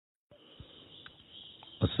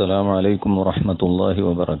السلام عليكم ورحمة الله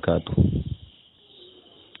وبركاته.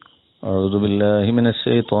 أعوذ بالله من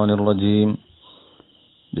الشيطان الرجيم.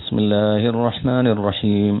 بسم الله الرحمن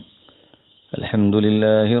الرحيم. الحمد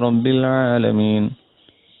لله رب العالمين.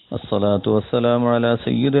 الصلاة والسلام على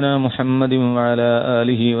سيدنا محمد وعلى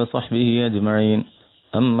آله وصحبه أجمعين.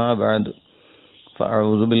 أما بعد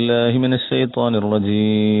فأعوذ بالله من الشيطان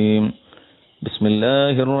الرجيم. بسم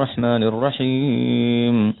الله الرحمن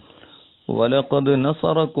الرحيم. ولقد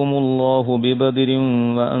نصركم الله ببدر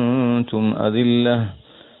وأنتم أذلة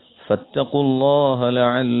فاتقوا الله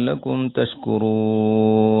لعلكم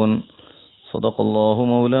تشكرون. صدق الله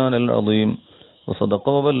مولانا العظيم وصدق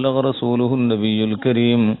وبلغ رسوله النبي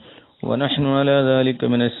الكريم ونحن على ذلك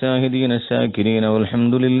من الشاهدين الشاكرين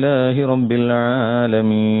والحمد لله رب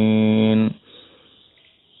العالمين.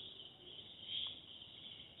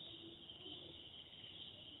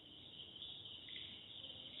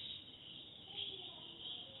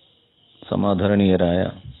 സമാധരണീയരായ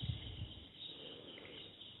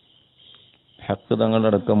ഹക്ക്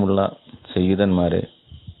തങ്ങളടക്കമുള്ള സയ്യിദന്മാരെ,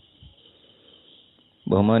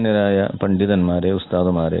 ബഹുമാന്യരായ പണ്ഡിതന്മാരെ,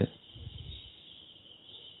 ഉസ്താദുമാരെ,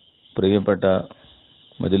 പ്രിയപ്പെട്ട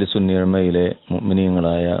മജ്ലിസുൻ നിഅമയിലെ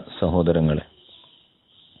മുഅ്മിനീങ്ങളായ സഹോദരങ്ങളെ,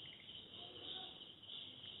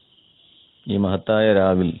 ഈ മഹത്തായ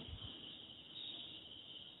രാവിൽ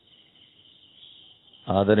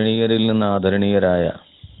ആദരണീയരിൽ നിന്ന് ആദരണീയരായ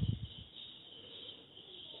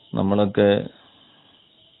നമ്മളൊക്കെ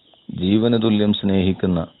ജീവന തുല്യം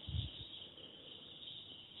സ്നേഹിക്കുന്ന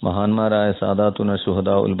മഹാന്മാരായ സാദാത്തുന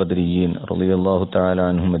ശുഹദാഉൽ ബദ്രിയീൻ റളിയല്ലാഹു തആല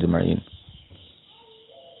അൻഹും അജ്മഈൻ,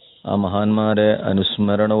 ആ മഹാന്മാരെ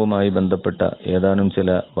അനുസ്മരണവുമായി ബന്ധപ്പെട്ട ഏതാനും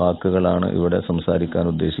ചില വാക്കുകളാണ് ഇവിടെ സംസാരിക്കാൻ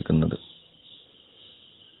ഉദ്ദേശിക്കുന്നത്.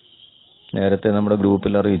 നേരത്തെ നമ്മുടെ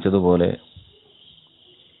ഗ്രൂപ്പിൽ അറിയിച്ചതുപോലെ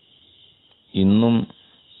ഇന്നും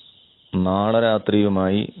നാളെ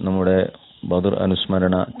രാത്രിയുമായി നമ്മുടെ ബദർ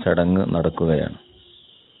അനുസ്മരണ ചടങ്ങ് നടക്കുകയാണ്.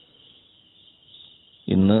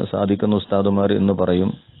 ഇന്ന് സാധിക്കുന്ന ഉസ്താദുമാർ ഇന്ന് പറയും,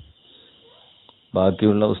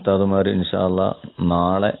 ബാക്കിയുള്ള ഉസ്താദുമാർ ഇൻഷാ അല്ലാഹ്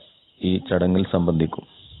നാളെ ഈ ചടങ്ങിൽ സംബന്ധിക്കും.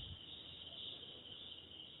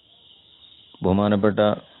 ബഹുമാനപ്പെട്ട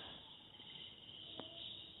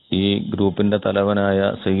ഈ ഗ്രൂപ്പിന്റെ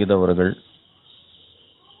തലവനായ സയ്യിദ് അവറുകൾ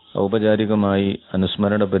ഔപചാരികമായി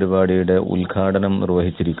അനുസ്മരണ പരിപാടിയുടെ ഉദ്ഘാടനം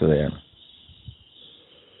നിർവഹിച്ചിരിക്കുകയാണ്.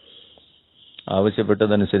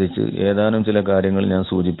 ആവശ്യപ്പെട്ടതനുസരിച്ച് ഏതാനും ചില കാര്യങ്ങൾ ഞാൻ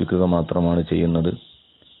സൂചിപ്പിക്കുക മാത്രമാണ് ചെയ്യുന്നത്.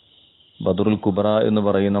 ബദറുൽ കുബ്ര എന്ന്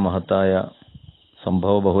പറയുന്ന മഹത്തായ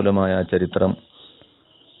സംഭവബഹുലമായ ചരിത്രം,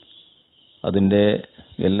 അതിൻ്റെ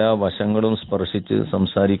എല്ലാ വശങ്ങളും സ്പർശിച്ച്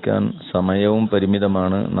സംസാരിക്കാൻ സമയവും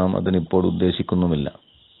പരിമിതമാണ്. നാം അതിനിപ്പോൾ ഉദ്ദേശിക്കുന്നുമില്ല.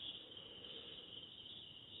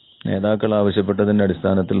 നേതാക്കൾ ആവശ്യപ്പെട്ടതിൻ്റെ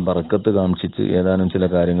അടിസ്ഥാനത്തിൽ ബർക്കത്ത് കാംക്ഷിച്ച് ഏതാനും ചില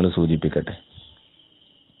കാര്യങ്ങൾ സൂചിപ്പിക്കട്ടെ.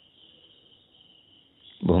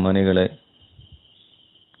 ബഹുമാനികളെ,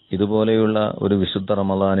 ഇതുപോലെയുള്ള ഒരു വിശുദ്ധ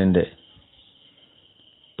റമളാനിന്റെ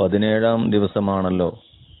 17-ാം ദിവസമാണല്ലോ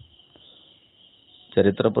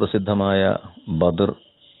ചരിത്രപ്രസിദ്ധമായ ബദർ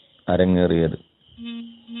അരങ്ങേറിയത്.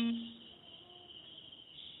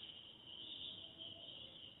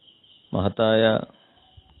 മഹത്തായ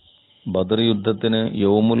ബദർ യുദ്ധത്തിന്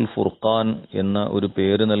യൗമുൽ ഫുർഖാൻ എന്ന ഒരു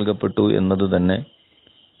പേര് നൽകപ്പെട്ടു എന്നത് തന്നെ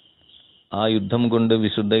ആ യുദ്ധം കൊണ്ട്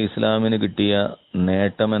വിശുദ്ധ ഇസ്ലാമിന് കിട്ടിയ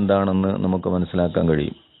നേട്ടം എന്താണെന്ന് നമുക്ക് മനസ്സിലാക്കാൻ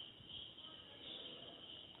കഴിയും.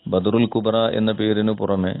 ബദറുൽ കുബ്ര എന്ന പേരിനു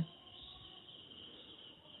പുറമെ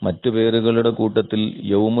മറ്റു പേരുകളുടെ കൂട്ടത്തിൽ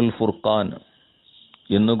യൗമുൽ ഫുർഖാൻ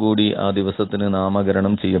എന്നുകൂടി ആ ദിവസത്തിന്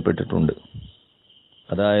നാമകരണം ചെയ്യപ്പെട്ടിട്ടുണ്ട്.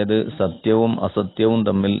 അതായത് സത്യവും അസത്യവും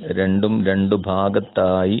തമ്മിൽ രണ്ടു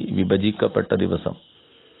ഭാഗത്തായി വിഭജിക്കപ്പെട്ട ദിവസം.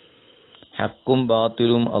 ഹക്കും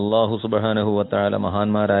ബാത്തിലും അല്ലാഹു സുബ്ഹാനഹു വ തആല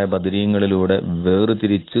മഹാന്മാരായ ബദരീങ്ങളിലൂടെ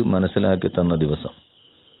വേർതിരിച്ച് മനസ്സിലാക്കി തന്ന ദിവസം.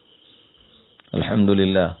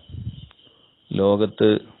 അൽഹംദുലില്ലാഹ്, ലോകത്ത്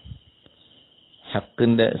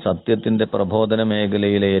ഹക്കിന്റെ സത്യത്തിന്റെ പ്രബോധന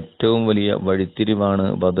മേഖലയിലെ ഏറ്റവും വലിയ വഴിത്തിരിവാണ്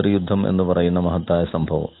ബദർ യുദ്ധം എന്ന് പറയുന്ന മഹത്തായ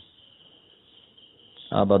സംഭവം.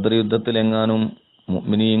 ആ ബദർ യുദ്ധത്തിലെങ്ങാനും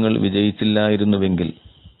മുഅ്മിനീങ്ങൾ വിജയിച്ചില്ലായിരുന്നുവെങ്കിൽ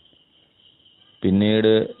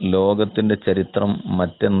പിന്നീട് ലോകത്തിന്റെ ചരിത്രം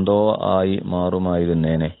മറ്റെന്തോ ആയി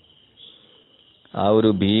മാറുമായിരുന്നേനെ. ആ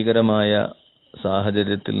ഒരു ഭീകരമായ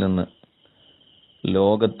സാഹചര്യത്തിൽ നിന്ന്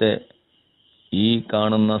ലോകത്തെ ഈ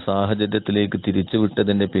കാണുന്ന സാഹചര്യത്തിലേക്ക്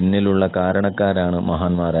തിരിച്ചുവിട്ടതിന്റെ പിന്നിലുള്ള കാരണക്കാരാണ്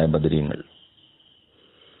മഹാന്മാരായ ബദരീങ്ങൾ.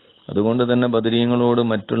 അതുകൊണ്ട് തന്നെ ബദരീങ്ങളോട്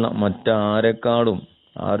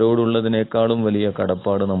ആരോടുള്ളതിനേക്കാളും വലിയ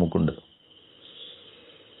കടപ്പാട് നമുക്കുണ്ട്.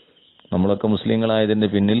 നമ്മളൊക്കെ മുസ്ലിങ്ങളായതിന്റെ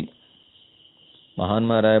പിന്നിൽ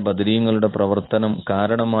മഹാന്മാരായ ബദരീങ്ങളുടെ പ്രവർത്തനം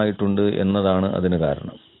കാരണമായിട്ടുണ്ട് എന്നതാണ് അതിന്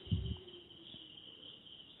കാരണം.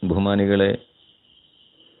 ബഹുമാനികളെ,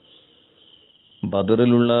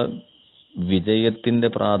 ബദറിലുള്ള വിജയത്തിന്റെ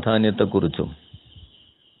പ്രാധാന്യത്തെക്കുറിച്ചും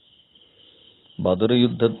ബദർ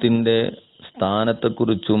യുദ്ധത്തിന്റെ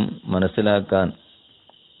സ്ഥാനത്തെക്കുറിച്ചും മനസ്സിലാക്കാൻ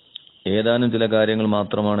ഏതാനും ചില കാര്യങ്ങൾ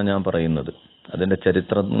മാത്രമാണ് ഞാൻ പറയുന്നത്. അതിന്റെ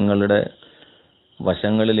ചരിത്രങ്ങളുടെ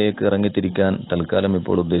വശങ്ങളിലേക്ക് ഇറങ്ങിത്തിരിക്കാൻ തൽക്കാലം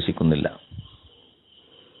ഇപ്പോൾ ഉദ്ദേശിക്കുന്നില്ല.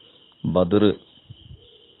 ബദർ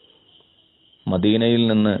മദീനയിൽ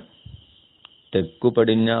നിന്ന് തെക്കു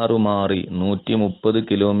പടിഞ്ഞാറു മാറി 130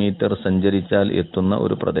 കിലോമീറ്റർ സഞ്ചരിച്ചാൽ എത്തുന്ന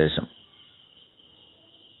ഒരു പ്രദേശം.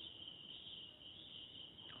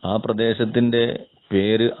 ആ പ്രദേശത്തിന്റെ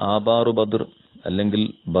പേര് ആബാറു ബദർ അല്ലെങ്കിൽ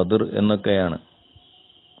ബദർ എന്നൊക്കെയാണ്.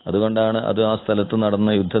 അതുകൊണ്ടാണ് അത് ആ സ്ഥലത്ത്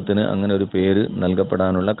നടന്ന യുദ്ധത്തിന് അങ്ങനെ ഒരു പേര്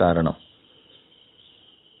നൽകപ്പെടാനുള്ള കാരണം.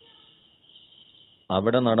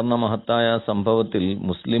 അവിടെ നടന്ന മഹത്തായ സംഭവത്തിൽ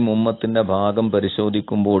മുസ്ലിം ഉമ്മത്തിന്റെ ഭാഗം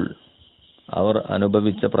പരിശോധിക്കുമ്പോൾ അവർ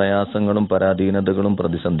അനുഭവിച്ച പ്രയാസങ്ങളും പരാധീനതകളും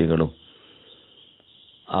പ്രതിസന്ധികളും,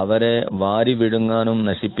 അവരെ വാരി വിഴുങ്ങാനും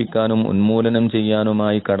നശിപ്പിക്കാനും ഉന്മൂലനം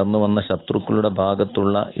ചെയ്യാനുമായി കടന്നു വന്ന ശത്രുക്കളുടെ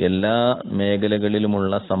ഭാഗത്തുള്ള എല്ലാ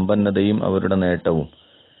മേഖലകളിലുമുള്ള സമ്പന്നതയും അവരുടെ നേട്ടവും,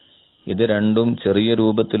 ഇത് രണ്ടും ചെറിയ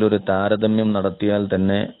രൂപത്തിലൊരു താരതമ്യം നടത്തിയാൽ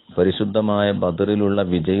തന്നെ പരിശുദ്ധമായ ബദറിലുള്ള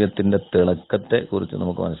വിജയത്തിന്റെ തിളക്കത്തെ കുറിച്ച്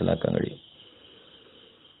നമുക്ക് മനസ്സിലാക്കാൻ കഴിയും.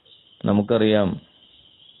 നമുക്കറിയാം,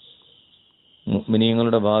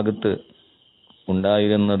 മുഅ്മിനീങ്ങളുടെ ഭാഗത്ത്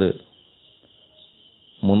ഉണ്ടായിരുന്നത്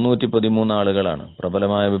 313 ആളുകളാണ്.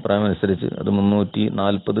 പ്രബലമായ അഭിപ്രായം അനുസരിച്ച് അത്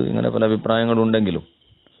 340, ഇങ്ങനെ പല അഭിപ്രായങ്ങളുണ്ടെങ്കിലും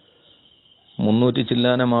 300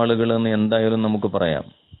 ചില്ലാനം ആളുകൾ എന്ന് എന്തായാലും നമുക്ക് പറയാം.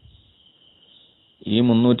 ഈ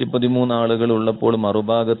 313 ആളുകൾ ഉള്ളപ്പോൾ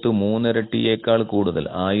മറുഭാഗത്ത് 3 ഇരട്ടിയേക്കാൾ കൂടുതൽ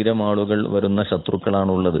 1000 ആളുകൾ വരുന്ന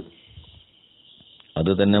ശത്രുക്കളാണുള്ളത്.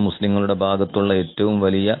 അത് തന്നെ മുസ്ലിങ്ങളുടെ ഭാഗത്തുള്ള ഏറ്റവും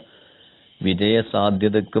വലിയ വിജയ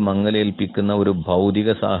സാധ്യതയ്ക്ക് മങ്ങലേൽപ്പിക്കുന്ന ഒരു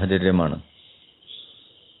ഭൗതിക സാഹചര്യമാണ്.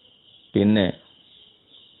 പിന്നെ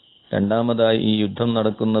രണ്ടാമതായി ഈ യുദ്ധം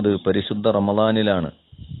നടക്കുന്നത് പരിശുദ്ധ റമളാനിലാണ്.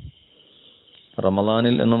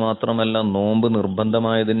 റമളാനിൽ എന്ന് മാത്രമല്ല, നോമ്പ്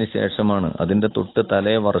നിർബന്ധമായതിന് ശേഷമാണ്. അതിന്റെ തൊട്ട്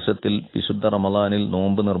തലേ വർഷത്തിൽ വിശുദ്ധ റമളാനിൽ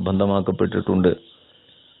നോമ്പ് നിർബന്ധമാക്കപ്പെട്ടിട്ടുണ്ട്.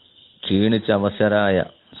 ക്ഷീണിച്ച അവശരായ,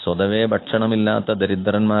 സ്വതവേ ഭക്ഷണമില്ലാത്ത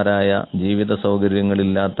ദരിദ്രന്മാരായ, ജീവിത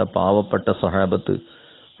സൗകര്യങ്ങളില്ലാത്ത പാവപ്പെട്ട സ്വഹാബത്ത്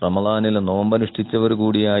റമളാനിൽ നോമ്പനുഷ്ഠിച്ചവർ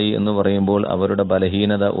കൂടിയായി എന്ന് പറയുമ്പോൾ അവരുടെ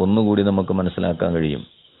ബലഹീനത ഒന്നുകൂടി നമുക്ക് മനസ്സിലാക്കാൻ കഴിയും.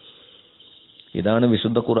 ഇതാണ്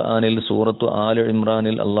വിശുദ്ധ ഖുർആനിൽ സൂറത്തു ആൽ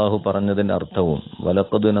ഇമ്രാനിൽ അള്ളാഹു പറഞ്ഞതിന്റെ അർത്ഥവും.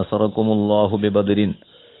 വലഖദ് നസറക്കുമുല്ലാഹു ബിബദരിൻ,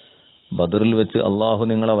 ബദറിൽ വെച്ച് അള്ളാഹു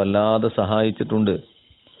നിങ്ങളെ വല്ലാതെ സഹായിച്ചിട്ടുണ്ട്.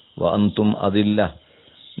 വഅൻതും അതില്ല,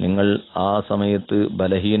 നിങ്ങൾ ആ സമയത്ത്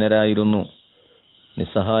ബലഹീനരായിരുന്നു,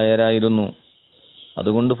 നിസ്സഹായരായിരുന്നു.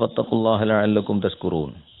 അതുകൊണ്ട് ഫത്തഖുല്ലാഹ ലഅല്ലക്കും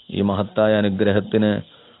തഷ്കുറൂൻ, ഈ മഹത്തായ അനുഗ്രഹത്തിന്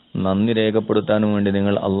നന്ദി രേഖപ്പെടുത്താനും വേണ്ടി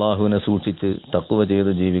നിങ്ങൾ അള്ളാഹുവിനെ സൂക്ഷിച്ച് തഖ്വ ചെയ്ത്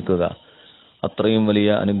ജീവിക്കുക. അത്രയും വലിയ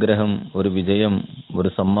അനുഗ്രഹം, ഒരു വിജയം, ഒരു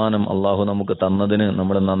സമ്മാനം അള്ളാഹു നമുക്ക് തന്നതിന്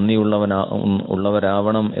നമ്മൾ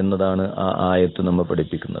ഉള്ളവരാവണം എന്നതാണ് ആ ആയത്ത് നമ്മെ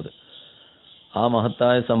പഠിപ്പിക്കുന്നത്. ആ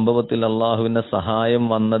മഹത്തായ സംഭവത്തിൽ അള്ളാഹുവിന്റെ സഹായം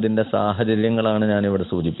വന്നതിന്റെ സാഹചര്യങ്ങളാണ് ഞാനിവിടെ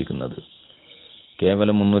സൂചിപ്പിക്കുന്നത്.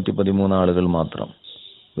 കേവലം 313 ആളുകൾ മാത്രം.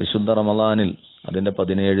 വിശുദ്ധ റമളാനിൽ അതിന്റെ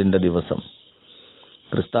 17ന്റെ ദിവസം,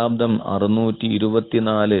 ക്രിസ്താബ്ദം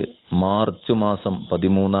 624 മാർച്ച് മാസം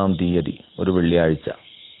 13-ാം തീയതി, ഒരു വെള്ളിയാഴ്ച.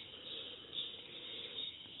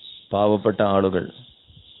 പാവപ്പെട്ട ആളുകൾ,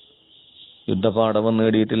 യുദ്ധപാടവം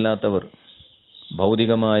നേടിയിട്ടില്ലാത്തവർ,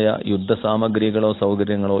 ഭൗതികമായ യുദ്ധസാമഗ്രികളോ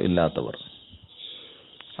സൗകര്യങ്ങളോ ഇല്ലാത്തവർ,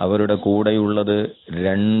 അവരുടെ കൂടെയുള്ളത്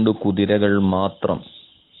 2 കുതിരകൾ മാത്രം.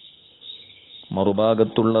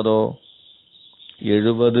 മറുഭാഗത്തുള്ളതോ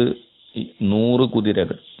 100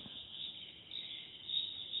 കുതിരകൾ,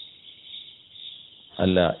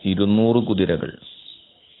 അല്ല 200 കുതിരകൾ.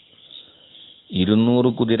 200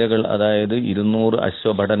 കുതിരകൾ, അതായത് 200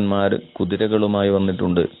 അശ്വഭടന്മാർ കുതിരകളുമായി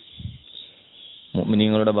വന്നിട്ടുണ്ട്.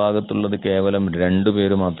 മുഅ്മിനീങ്ങളുടെ ഭാഗത്തുള്ളത് കേവലം 2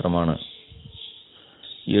 പേര് മാത്രമാണ്.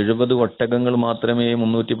 70 ഒട്ടകങ്ങൾ മാത്രമേ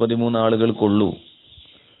 313 ആളുകൾക്കുള്ളൂ.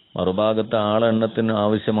 മറുഭാഗത്ത് ആളെണ്ണത്തിന്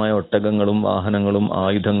ആവശ്യമായ ഒട്ടകങ്ങളും വാഹനങ്ങളും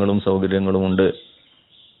ആയുധങ്ങളും സൗകര്യങ്ങളും ഉണ്ട്.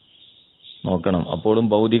 നോക്കണം, അപ്പോഴും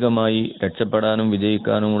ഭൗതികമായി രക്ഷപ്പെടാനും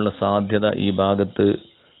വിജയിക്കാനുമുള്ള സാധ്യത ഈ ഭാഗത്ത്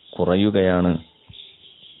കുറയുകയാണ്.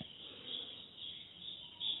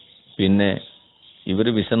 പിന്നെ ഇവർ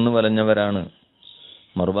വിശന്നു വലഞ്ഞവരാണ്.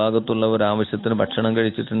 മറുഭാഗത്തുള്ളവർ ആവശ്യത്തിന് ഭക്ഷണം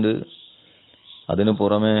കഴിച്ചിട്ടുണ്ട്. അതിനു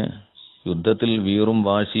പുറമെ യുദ്ധത്തിൽ വീറും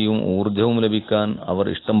വാശിയും ഊർജവും ലഭിക്കാൻ അവർ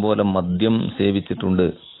ഇഷ്ടം പോലെ മദ്യം സേവിച്ചിട്ടുണ്ട്.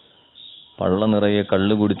 പള്ള നിറയെ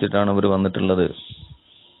കള്ള് കുടിച്ചിട്ടാണ് അവർ വന്നിട്ടുള്ളത്.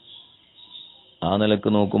 ആ നിലക്ക്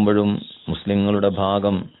നോക്കുമ്പോഴും മുസ്ലിങ്ങളുടെ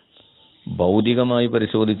ഭാഗം ഭൗതികമായി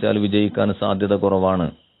പരിശോധിച്ചാൽ വിജയിക്കാൻ സാധ്യത കുറവാണ്.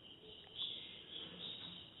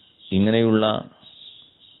 ഇങ്ങനെയുള്ള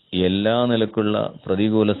എല്ലാ നിലക്കുള്ള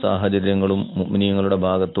പ്രതികൂല സാഹചര്യങ്ങളും മുഅ്മിനീങ്ങളുടെ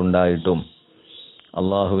ഭാഗത്തുണ്ടായിട്ടും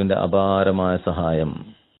അള്ളാഹുവിന്റെ അപാരമായ സഹായം.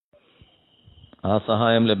 ആ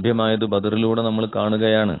സഹായം ലഭ്യമായത് ബദറിലൂടെ നമ്മൾ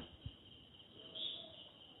കാണുകയാണ്.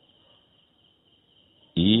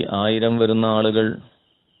 ഈ 1000 വരുന്ന ആളുകൾ,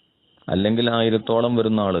 അല്ലെങ്കിൽ 1000-ഓളം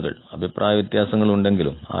വരുന്ന ആളുകൾ, അഭിപ്രായ വ്യത്യാസങ്ങൾ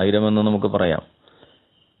ഉണ്ടെങ്കിലും 1000 എന്ന് നമുക്ക് പറയാം.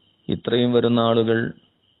 ഇത്രയും വരുന്ന ആളുകൾ,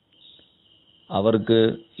 അവർക്ക്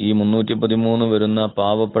ഈ 313 വരുന്ന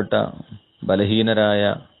പാവപ്പെട്ട ബലഹീനരായ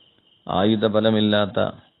ആയുധബലമില്ലാത്ത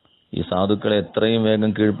ഈ സാധുക്കളെ എത്രയും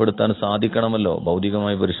വേഗം കീഴ്പ്പെടുത്താൻ സാധിക്കണമല്ലോ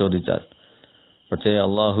ഭൗതികമായി പരിശോധിച്ചാൽ. പക്ഷേ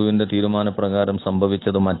അള്ളാഹുവിന്റെ തീരുമാനപ്രകാരം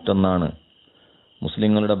സംഭവിച്ചത് മറ്റൊന്നാണ്.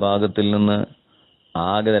 മുസ്ലിങ്ങളുടെ ഭാഗത്തിൽ നിന്ന്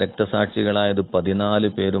ആകെ രക്തസാക്ഷികളായത് 14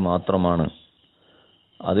 പേര് മാത്രമാണ്.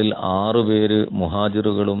 അതിൽ 6 പേര്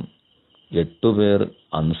മുഹാജിറുകളും 8 പേർ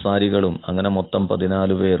അൻസാരികളും, അങ്ങനെ മൊത്തം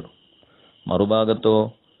 14 പേർ. മറുഭാഗത്തോ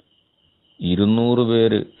 200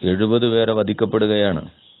 പേര്, 70 പേരെ വധിക്കപ്പെടുകയാണ്.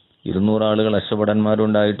 200 ആളുകൾ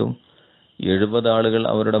അശ്വഭടന്മാരുണ്ടായിട്ടും 70 ആളുകൾ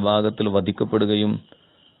അവരുടെ ഭാഗത്തിൽ വധിക്കപ്പെടുകയും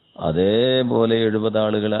അതേപോലെ 70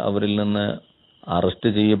 ആളുകളെ അവരിൽ നിന്ന് അറസ്റ്റ്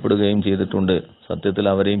ചെയ്യപ്പെടുകയും ചെയ്തിട്ടുണ്ട്. സത്യത്തിൽ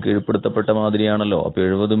അവരെയും കീഴ്പ്പെടുത്തപ്പെട്ട മാതിരിയാണല്ലോ. അപ്പൊ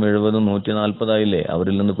 70-ഉം 140 ആയില്ലേ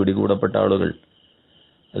അവരിൽ നിന്ന് പിടികൂടപ്പെട്ട ആളുകൾ.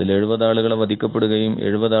 അതിൽ 70 ആളുകളെ വധിക്കപ്പെടുകയും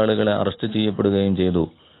 70 ആളുകളെ അറസ്റ്റ് ചെയ്യപ്പെടുകയും ചെയ്തു.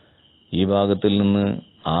 ഈ ഭാഗത്തിൽ നിന്ന്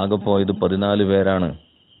ആകെ പോയത് 14 പേരാണ്.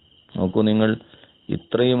 നോക്കൂ നിങ്ങൾ,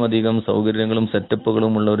 ഇത്രയും അധികം സൗകര്യങ്ങളും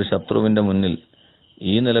സെറ്റപ്പുകളും ഉള്ള ഒരു ശത്രുവിന്റെ മുന്നിൽ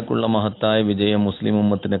ഈ നിലക്കുള്ള മഹത്തായ വിജയം മുസ്ലിം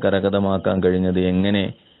ഉമ്മത്തിന് കരഗതമാക്കാൻ കഴിഞ്ഞത് എങ്ങനെ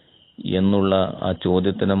എന്നുള്ള ആ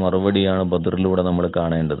ചോദ്യത്തിന് മറുപടിയാണ് ബദറിലൂടെ നമ്മൾ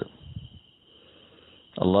കാണേണ്ടത്.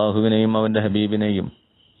 അള്ളാഹുവിനെയും അവന്റെ ഹബീബിനെയും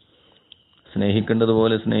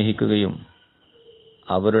സ്നേഹിക്കേണ്ടതുപോലെ സ്നേഹിക്കുകയും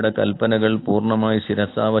അവരുടെ കൽപ്പനകൾ പൂർണ്ണമായി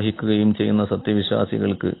ശിരസാവഹിക്കുകയും ചെയ്യുന്ന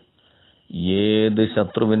സത്യവിശ്വാസികൾക്ക് ഏത്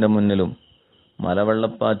ശത്രുവിന്റെ മുന്നിലും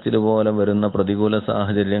മലവെള്ളപ്പാച്ചിൽ പോലെ വരുന്ന പ്രതികൂല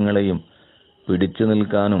സാഹചര്യങ്ങളെയും പിടിച്ചു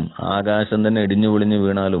നിൽക്കാനും ആകാശം തന്നെ ഇടിഞ്ഞു പൊളിഞ്ഞു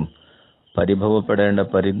വീണാലും പരിഭവപ്പെടേണ്ട,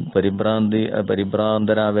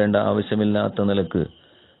 പരിഭ്രാന്തരാവേണ്ട ആവശ്യമില്ലാത്ത നിലക്ക്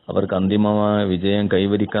അവർക്ക് അന്തിമമായ വിജയം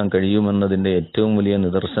കൈവരിക്കാൻ കഴിയുമെന്നതിന്റെ ഏറ്റവും വലിയ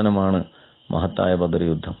നിദർശനമാണ് മഹത്തായ ബദർ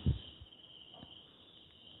യുദ്ധം.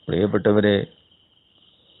 പ്രിയപ്പെട്ടവരെ,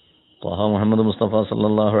 മുഹമ്മദ് മുസ്തഫ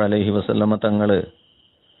സല്ലല്ലാഹു അലൈഹി വസല്ലമ തങ്ങള്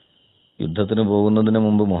യുദ്ധത്തിന് പോകുന്നതിന്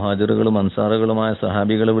മുമ്പ് മുഹാജിറുകളും അൻസാറുകളുമായ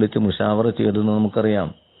സഹാബികളെ വിളിച്ച് മുഷാവറ ചെയ്തെന്ന് നമുക്കറിയാം.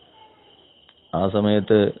 ആ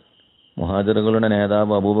സമയത്ത് മുഹാജിറുകളുടെ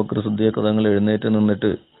നേതാവ് അബൂബക്കർ സിദ്ദീഖ് തങ്ങൾ എഴുന്നേറ്റ്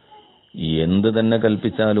നിന്നിട്ട് എന്ത് തന്നെ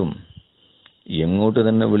കൽപ്പിച്ചാലും എങ്ങോട്ട്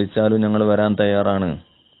തന്നെ വിളിച്ചാലും ഞങ്ങൾ വരാൻ തയ്യാറാണ്.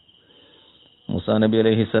 മൂസാ നബി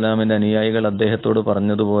അലൈഹിസ്സലാമിന്റെ അനുയായികൾ അദ്ദേഹത്തോട്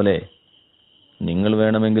പറഞ്ഞതുപോലെ നിങ്ങൾ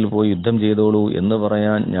വേണമെങ്കിൽ പോയി യുദ്ധം ചെയ്തോളൂ എന്ന്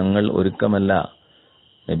പറയാൻ ഞങ്ങൾ ഒരുക്കമല്ല,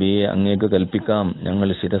 നബിയെ അങ്ങേക്ക് കൽപ്പിക്കാം, ഞങ്ങൾ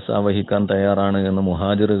ശിരസാവഹിക്കാൻ തയ്യാറാണ് എന്ന്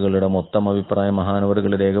മുഹാജിറുകളുടെ മൊത്തം അഭിപ്രായം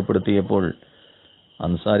മഹാനവറുകൾ രേഖപ്പെടുത്തിയപ്പോൾ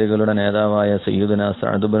അൻസാരികളുടെ നേതാവായ സയ്യിദുനാ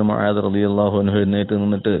സഅദ് ബിൻ മുആദ് റളിയല്ലാഹു അൻഹു എഴുന്നേറ്റ്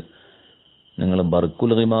നിന്നിട്ട് നിങ്ങൾ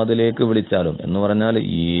ബർക്കുൽ ഖിമാദിലേക്ക് വിളിച്ചാലും, എന്ന് പറഞ്ഞാൽ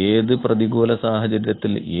ഏത് പ്രതികൂല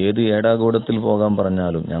സാഹചര്യത്തിൽ ഏത് ഏടാകൂടത്തിൽ പോകാൻ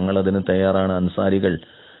പറഞ്ഞാലും ഞങ്ങൾ അതിന് തയ്യാറാണ്, അൻസാരികൾ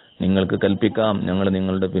നിങ്ങൾക്ക് കൽപ്പിക്കാം, ഞങ്ങൾ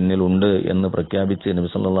നിങ്ങളുടെ പിന്നിലുണ്ട് എന്ന് പ്രഖ്യാപിച്ച്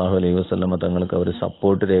നബി സല്ലല്ലാഹു അലൈഹി വസല്ലമ തങ്ങൾക്ക് അവർ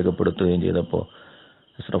സപ്പോർട്ട് രേഖപ്പെടുത്തുകയും ചെയ്തപ്പോൾ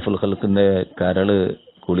അഷ്റഫുൽ ഖൽഖിന്റെ കരള്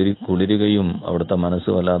കുളിരുകയും അവിടുത്തെ മനസ്സ്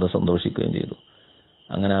വല്ലാതെ സന്തോഷിക്കുകയും ചെയ്തു.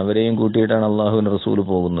 അങ്ങനെ അവരെയും കൂട്ടിയിട്ടാണ് അള്ളാഹുവിന്റെ റസൂൽ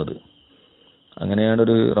പോകുന്നത്. അങ്ങനെയാണ്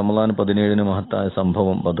ഒരു റമളാൻ 17 മഹത്തായ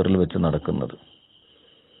സംഭവം ബദറിൽ വെച്ച് നടക്കുന്നത്.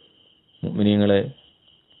 മുഅ്മിനീങ്ങളെ,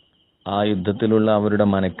 ആ യുദ്ധത്തിലുള്ള അവരുടെ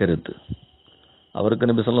മനക്കരുത്ത്, അവർക്ക്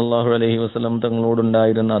നബി സല്ലല്ലാഹു അലൈഹി വസല്ലം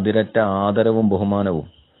തങ്ങളോടുണ്ടായിരുന്ന അതിരറ്റ ആദരവും ബഹുമാനവും,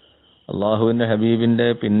 അള്ളാഹുവിന്റെ ഹബീബിന്റെ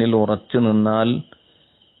പിന്നിൽ ഉറച്ചു നിന്നാൽ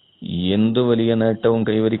എന്തു വലിയ നേട്ടവും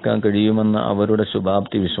കൈവരിക്കാൻ കഴിയുമെന്ന അവരുടെ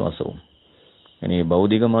ശുഭാപ്തി വിശ്വാസവും, ഇനി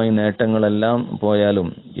ഭൗതികമായി നേട്ടങ്ങളെല്ലാം പോയാലും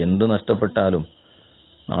എന്തു നഷ്ടപ്പെട്ടാലും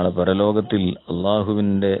നാളെ പരലോകത്തിൽ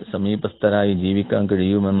അള്ളാഹുവിന്റെ സമീപസ്ഥരായി ജീവിക്കാൻ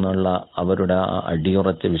കഴിയുമെന്നുള്ള അവരുടെ ആ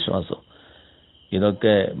അടിയുറച്ച വിശ്വാസം,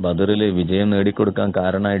 ഇതൊക്കെ ബദറിൽ വിജയം നേടിക്കൊടുക്കാൻ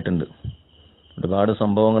കാരണമായിട്ടുണ്ട്. ഒരുപാട്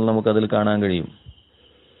സംഭവങ്ങൾ നമുക്കതിൽ കാണാൻ കഴിയും.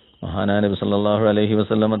 മഹാനായ നബി സല്ലല്ലാഹു അലൈഹി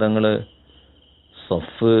വസല്ലമ തങ്ങള്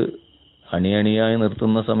സഫ് അണിയണിയായി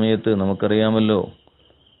നിർത്തുന്ന സമയത്ത് നമുക്കറിയാമല്ലോ,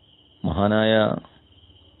 മഹാനായ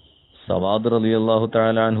സവാദ് റളിയല്ലാഹു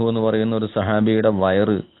തആല അൻഹു എന്ന് പറയുന്ന ഒരു സഹാബിയുടെ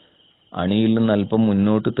വയറ് അണിയിൽ നിന്ന് അല്പം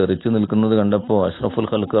മുന്നോട്ട് തെറിച്ചു നിൽക്കുന്നത് കണ്ടപ്പോൾ അഷ്റഫുൽ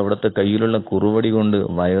ഖൽഖ് അവിടുത്തെ കയ്യിലുള്ള കുറുവടി കൊണ്ട്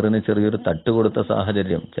വയറിന് ചെറിയൊരു തട്ട് കൊടുത്ത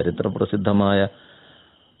സാഹചര്യം, ചരിത്ര പ്രസിദ്ധമായ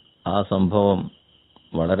ആ സംഭവം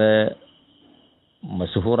വളരെ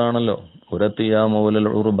മശഹൂറാണല്ലോ. ഉരത്തിയാ മൗലൽ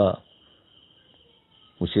ഉർബ,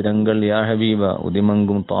 ഉശിരങ്ങൾ യാ ഹബീബ,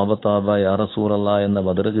 ഉദിമങ്കും താപ യാ റസൂലല്ലാ എന്ന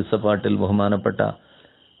ബദർ കിസ്സപ്പാട്ടിൽ ബഹുമാനപ്പെട്ട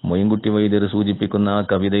മൊയ്ൻകുട്ടി വൈദ്യർ സൂചിപ്പിക്കുന്ന ആ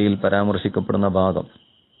കവിതയിൽ പരാമർശിക്കപ്പെടുന്ന ഭാഗം,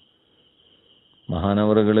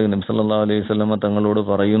 മഹാനവറുകൾ നബി സല്ലല്ലാഹു അലൈഹി വസല്ലമ തങ്ങളോട്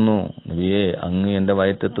പറയുന്നു, നബിയെ അങ്ങ് എന്റെ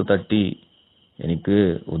വയറ്റത്ത് തട്ടി എനിക്ക്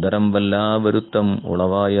ഉദരം വല്ലാവരുത്തം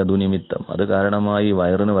ഉളവായ അതുനിമിത്തം, അത് കാരണമായി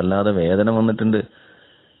വയറിന് വല്ലാതെ വേദന വന്നിട്ടുണ്ട്.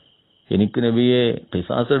 എനിക്ക് നബിയെ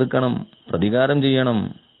ഖിസാസ് എടുക്കണം, പ്രതികാരം ചെയ്യണം.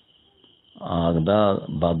 അതാ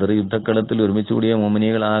ബദർ യുദ്ധക്കളത്തിൽ ഒരുമിച്ച് കൂടിയ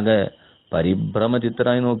മുഅ്മിനീകളാകെ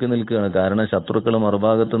പരിഭ്രമചിത്തരായി നോക്കി നിൽക്കുകയാണ്. കാരണം ശത്രുക്കൾ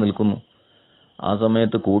മറുഭാഗത്ത് നിൽക്കുന്നു. ആ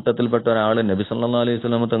സമയത്ത് കൂട്ടത്തിൽപ്പെട്ട ഒരാൾ നബി സല്ലല്ലാഹു അലൈഹി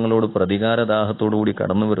വസല്ലം തങ്ങളോട് പ്രതികാരദാഹത്തോടു കൂടി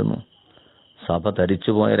കടന്നു വരുന്നു. സഭ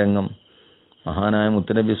തരിച്ചുപോയ രംഗം. മഹാനായ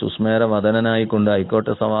മുത്തുനബി സുസ്മേര വദനനായിക്കൊണ്ട്,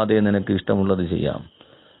 ആയിക്കോട്ടെ സവാദേ, നിനക്ക് ഇഷ്ടമുള്ളത് ചെയ്യാം.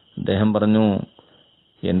 അദ്ദേഹം പറഞ്ഞു,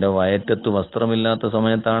 എന്റെ വയറ്റത്ത് വസ്ത്രമില്ലാത്ത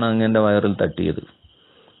സമയത്താണ് അങ്ങയുടെ വയറിൽ തട്ടിയത്.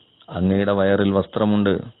 അങ്ങയുടെ വയറിൽ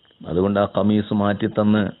വസ്ത്രമുണ്ട്, അതുകൊണ്ട് ആ ഖമീസ്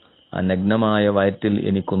മാറ്റിത്തന്ന് ആ നഗ്നമായ വയറ്റിൽ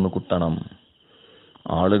എനിക്കൊന്ന് കുത്തണം.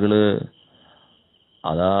 ആളുകള്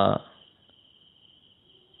അതാ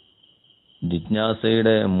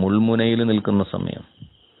ജിജ്ഞാസയുടെ മുൾമുനയിൽ നിൽക്കുന്ന സമയം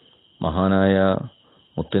മഹാനായ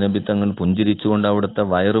മുത്തുനബി തങ്ങൾ പുഞ്ചിരിച്ചുകൊണ്ട് അവിടുത്തെ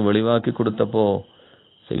വയറ് വെളിവാക്കി കൊടുത്തപ്പോ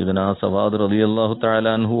സയ്യിദുനാ സവാദ് റളിയല്ലാഹു തആല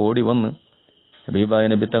അൻഹു ഓടി വന്ന് ഹബീബായ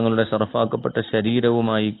നബി തങ്ങളുടെ ശറഫാക്കപ്പെട്ട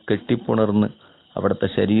ശരീരവുമായി കെട്ടിപ്പുണർന്ന് അവിടുത്തെ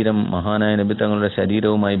ശരീരം മഹാനായ നബി തങ്ങളുടെ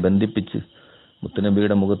ശരീരവുമായി ബന്ധിപ്പിച്ച്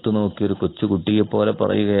മുത്തുനബിയുടെ മുഖത്ത് നോക്കി ഒരു കൊച്ചുകുട്ടിയെ പോലെ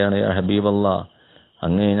പറയുകയാണ്, യാ ഹബീബല്ലാ,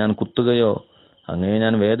 അങ്ങയെ ഞാൻ കുത്തുകയോ അങ്ങയെ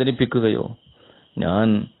ഞാൻ വേദനിപ്പിക്കുകയോ? ഞാൻ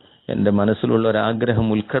എൻ്റെ മനസ്സിലുള്ള ഒരാഗ്രഹം,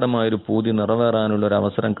 ഉത്കടമായൊരു പൂതി നിറവേറാനുള്ള ഒരു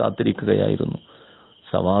അവസരം കാത്തിരിക്കുകയായിരുന്നു.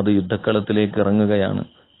 സവാദ് യുദ്ധക്കളത്തിലേക്ക് ഇറങ്ങുകയാണ്.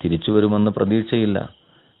 തിരിച്ചു വരുമെന്ന് പ്രതീക്ഷയില്ല.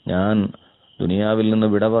 ഞാൻ ദുനിയാവിൽ നിന്ന്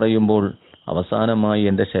വിട പറയുമ്പോൾ അവസാനമായി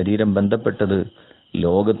എൻ്റെ ശരീരം ബന്ധപ്പെട്ടത്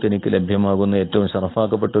ലോകത്ത് എനിക്ക് ലഭ്യമാകുന്ന ഏറ്റവും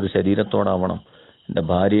ശറഫാക്കപ്പെട്ട ഒരു ശരീരത്തോടാവണം. എൻ്റെ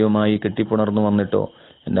ഭാര്യയുമായി കെട്ടിപ്പുണർന്നു വന്നിട്ടോ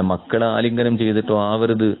എൻ്റെ മക്കളെ ആലിംഗനം ചെയ്തിട്ടോ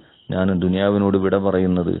ആവരുത് ഞാൻ ദുനിയാവിനോട് വിട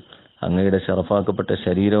പറയുന്നത്. അങ്ങയുടെ ശറഫാക്കപ്പെട്ട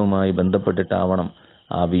ശരീരവുമായി ബന്ധപ്പെട്ടിട്ടാവണം.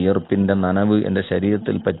 ആ വിയർപ്പിന്റെ നനവ് എൻ്റെ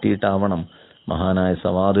ശരീരത്തിൽ പറ്റിയിട്ടാവണം. മഹാനായ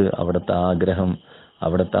സവാദ് അവിടുത്തെ ആഗ്രഹം,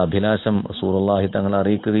 അവിടുത്തെ അഭിലാഷം റസൂലുള്ളാഹി തങ്ങളെ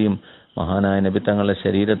അറിയിക്കുകയും മഹാനായ നബി തങ്ങളുടെ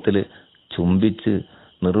ശരീരത്തിൽ ചുംബിച്ച്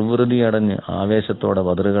നിർവൃതി അടഞ്ഞ് ആവേശത്തോടെ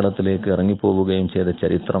ബദറുകളത്തിലേക്ക് ഇറങ്ങിപ്പോവുകയും ചെയ്ത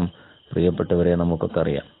ചരിത്രം പ്രിയപ്പെട്ടവരെ നമുക്കൊക്കെ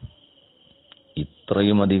അറിയാം.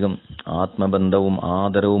 ഇത്രയും അധികം ആത്മബന്ധവും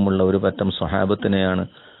ആദരവുമുള്ള ഒരു പറ്റം സ്വഹാബത്തിനെയാണ്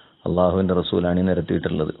അള്ളാഹുവിന്റെ റസൂൽ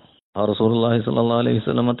അണിനിരത്തിയിട്ടുള്ളത്. ആ റസൂലുള്ളാഹി സ്വല്ലല്ലാഹു അലൈഹി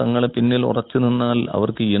വസല്ലം തങ്ങളെ പിന്നിൽ ഉറച്ചു നിന്നാൽ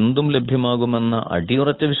അവർക്ക് എന്തും ലഭ്യമാകുമെന്ന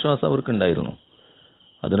അടിയുറച്ച വിശ്വാസം അവർക്കുണ്ടായിരുന്നു.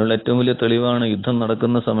 അതിനുള്ള ഏറ്റവും വലിയ തെളിവാണ് യുദ്ധം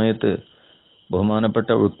നടക്കുന്ന സമയത്ത്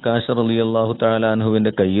ബഹുമാനപ്പെട്ട ഉക്കാശ റളിയല്ലാഹു തആല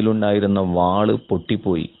അൻഹുവിന്റെ കയ്യിലുണ്ടായിരുന്ന വാള്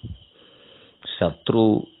പൊട്ടിപ്പോയി. ശത്രു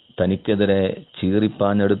തനിക്കെതിരെ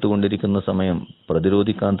ചീറിപ്പാഞ്ഞെടുത്തുകൊണ്ടിരിക്കുന്ന സമയം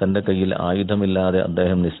പ്രതിരോധിക്കാൻ തന്റെ കയ്യിൽ ആയുധമില്ലാതെ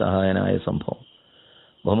അദ്ദേഹം നിസ്സഹായനായ സംഭവം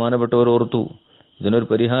ബഹുമാനപ്പെട്ടവർ ഓർത്തു. ഇതിനൊരു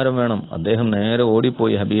പരിഹാരം വേണം. അദ്ദേഹം നേരെ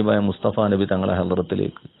ഓടിപ്പോയി ഹബീബായ മുസ്തഫ നബി തങ്ങളെ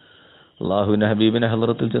ഹളറത്തിലേക്ക്. അള്ളാഹുവിന്റെ ഹബീബിനെ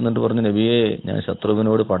ഹളറത്തിൽ ചെന്നിട്ട് പറഞ്ഞു, നബിയെ, ഞാൻ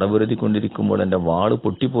ശത്രുവിനോട് പടപൊരുതിക്കൊണ്ടിരിക്കുമ്പോൾ എൻ്റെ വാള്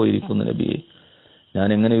പൊട്ടിപ്പോയിരിക്കുന്നു നബിയെ, ഞാൻ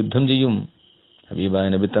എങ്ങനെ യുദ്ധം ചെയ്യും? ഹബീബായ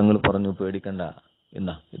നബി തങ്ങൾ പറഞ്ഞു, പേടിക്കണ്ട,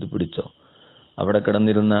 എന്നാ ഇത് പിടിച്ചോ. അവിടെ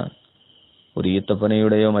കിടന്നിരുന്ന ഒരു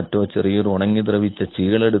ഈത്തപ്പനയുടെയോ മറ്റോ ചെറിയൊരു ഉണങ്ങി ദ്രവിച്ച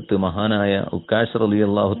ചീളെടുത്ത് മഹാനായ ഉക്കാശ്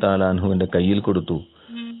റളിയല്ലാഹു തആല അൻഹുവിന്റെ കയ്യിൽ കൊടുത്തു.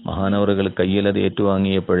 മഹാനവറുകൾ കയ്യിലത്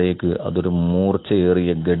ഏറ്റുവാങ്ങിയപ്പോഴേക്ക് അതൊരു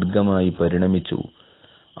മൂർച്ചയേറിയ ഖഡ്ഗമായി പരിണമിച്ചു.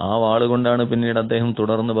 ആ വാളുകൊണ്ടാണ് പിന്നീട് അദ്ദേഹം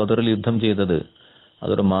തുടർന്ന് ബദറിൽ യുദ്ധം ചെയ്തത്.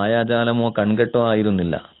 അതൊരു മായാജാലമോ കൺകെട്ടോ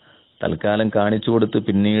ആയിരുന്നില്ല. തൽക്കാലം കാണിച്ചു കൊടുത്ത്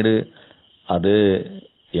പിന്നീട് അത്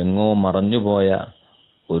എങ്ങോ മറഞ്ഞുപോയ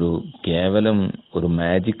കേവലം ഒരു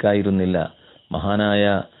മാജിക് ആയിരുന്നില്ല. മഹാനായ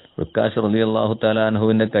ഉക്കാശ് റളിയല്ലാഹു തആല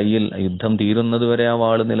അൻഹുവിന്റെ കയ്യിൽ യുദ്ധം തീരുന്നതുവരെ ആ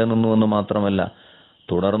വാള് നിലനിന്നുവെന്ന് മാത്രമല്ല,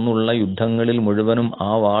 തുടർന്നുള്ള യുദ്ധങ്ങളിൽ മുഴുവനും ആ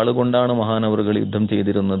വാളുകൊണ്ടാണ് മഹാനവറുകൾ യുദ്ധം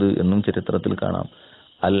ചെയ്തിരുന്നത് എന്നും ചരിത്രത്തിൽ കാണാം.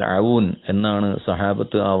 അൽ ഔൻ എന്നാണ്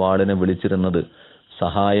സഹാബത്ത് ആ വാളിനെ വിളിച്ചിരുന്നത്.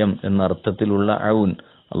 സഹായം എന്ന അർത്ഥത്തിലുള്ള ഔൻ,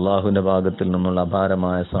 അള്ളാഹുവിന്റെ ഭാഗത്തിൽ നിന്നുള്ള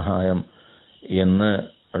അപാരമായ സഹായം എന്ന്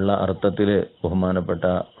ഉള്ള അർത്ഥത്തിൽ ബഹുമാനപ്പെട്ട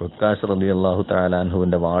ഉക്കാശ് റളിയല്ലാഹു തആല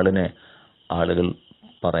അൻഹുവിന്റെ വാളിനെ ആളുകൾ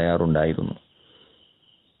പറയാറുണ്ടായിരുന്നു.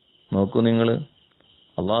 നോക്കൂ നിങ്ങൾ,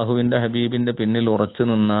 അള്ളാഹുവിന്റെ ഹബീബിന്റെ പിന്നിൽ ഉറച്ചു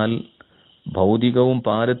നിന്നാൽ ഭൗതികവും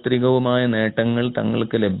പാരത്രികവുമായ നേട്ടങ്ങൾ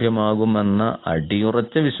തങ്ങൾക്ക് ലഭ്യമാകുമെന്ന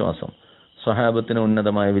അടിയുറച്ച വിശ്വാസം സ്വഹാബത്തിന്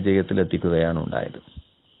ഉന്നതമായ വിജയത്തിലെത്തിക്കുകയാണ് ഉണ്ടായത്.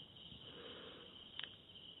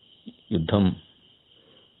 യുദ്ധം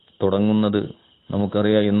തുടങ്ങുന്നത്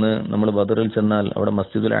നമുക്കറിയാം. ഇന്ന് നമ്മൾ ബദറിൽ ചെന്നാൽ അവിടെ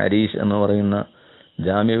മസ്ജിദുൽ അരീഷ് എന്ന് പറയുന്ന,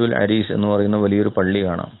 ജാമിഉൽ അരീഷ് എന്ന് പറയുന്ന വലിയൊരു പള്ളി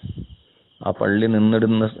കാണാം. ആ പള്ളി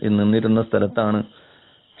നിന്നിരുന്ന സ്ഥലത്താണ്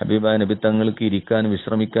ഹബീബായ നബി തങ്ങൾക്ക് ഇരിക്കാനും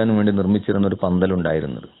വിശ്രമിക്കാനും വേണ്ടി നിർമ്മിച്ചിരുന്ന ഒരു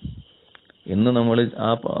പന്തലുണ്ടായിരുന്നത്. ഇന്ന് നമ്മൾ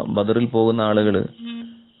ആ ബദറിൽ പോകുന്ന ആളുകൾ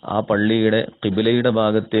ആ പള്ളിയുടെ ഖിബിലയുടെ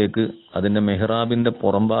ഭാഗത്തേക്ക്, അതിന്റെ മെഹ്റാബിന്റെ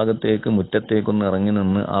പുറം ഭാഗത്തേക്ക്, മുറ്റത്തേക്കൊന്ന് ഇറങ്ങി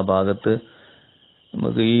നിന്ന് ആ ഭാഗത്ത്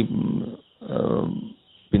നമുക്ക് ഈ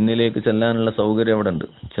പിന്നിലേക്ക് ചെല്ലാനുള്ള സൗകര്യം അവിടെ ഉണ്ട്.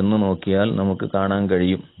 ചെന്ന് നോക്കിയാൽ നമുക്ക് കാണാൻ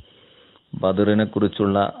കഴിയും ബദറിനെ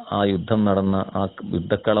കുറിച്ചുള്ള ആ യുദ്ധം നടന്ന ആ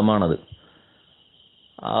യുദ്ധക്കളമാണത്.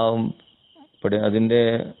 അതിന്റെ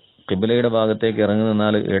ഖിബ്ലയുടെ ഭാഗത്തേക്ക് ഇറങ്ങി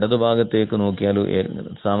നിന്നാൽ ഇടതുഭാഗത്തേക്ക് നോക്കിയാൽ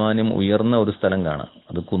സാമാന്യം ഉയർന്ന ഒരു സ്ഥലം കാണാം.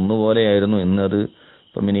 അത് കുന്നുപോലെയായിരുന്നു. ഇന്ന് അത്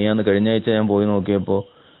ഇപ്പം മിനിയാന്ന് കഴിഞ്ഞ ആഴ്ച ഞാൻ പോയി നോക്കിയപ്പോൾ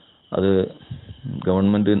അത്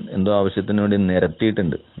ഗവൺമെന്റ് എന്തോ ആവശ്യത്തിന് വേണ്ടി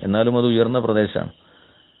നിരത്തിയിട്ടുണ്ട്. എന്നാലും അത് ഉയർന്ന പ്രദേശമാണ്.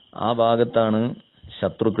 ആ ഭാഗത്താണ്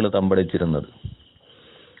ശത്രുക്കൾ തമ്പടിച്ചിരുന്നത്.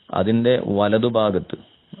 അതിന്റെ വലതുഭാഗത്ത്,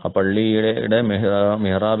 ആ പള്ളിയുടെ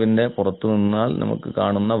മെഹ്റാബിന്റെ പുറത്തു നിന്നാൽ നമുക്ക്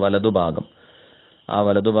കാണുന്ന വലതുഭാഗം, ആ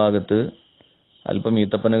വലതുഭാഗത്ത് അല്പം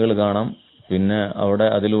ഈത്തപ്പനകൾ കാണാം. പിന്നെ അവിടെ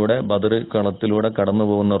അതിലൂടെ ബദർ കളത്തിലൂടെ കടന്നു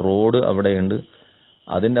പോകുന്ന റോഡ് അവിടെയുണ്ട്.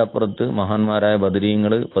 അതിന്റെ അപ്പുറത്ത് മഹാന്മാരായ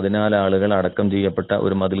ബദരീങ്ങൾ 14 ആളുകൾ അടക്കം ചെയ്യപ്പെട്ട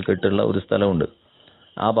ഒരു മതിൽക്കെട്ടുള്ള ഒരു സ്ഥലമുണ്ട്.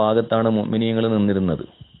 ആ ഭാഗത്താണ് മുഅ്മിനീങ്ങൾ നിന്നിരുന്നത്.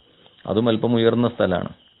 അതും അല്പം ഉയർന്ന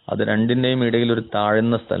സ്ഥലമാണ്. അത് രണ്ടിന്റെയും ഇടയിൽ ഒരു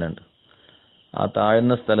താഴ്ന്ന സ്ഥലമുണ്ട്. ആ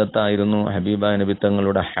താഴ്ന്ന സ്ഥലത്തായിരുന്നു ഹബീബായ നബി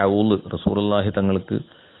തങ്ങളുടെ ഹൗള്, റസൂലുള്ളാഹി തങ്ങൾക്ക്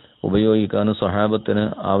ഉപയോഗിക്കാനും സ്വഹാബത്തിന്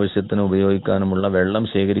ആവശ്യത്തിന് ഉപയോഗിക്കാനുമുള്ള വെള്ളം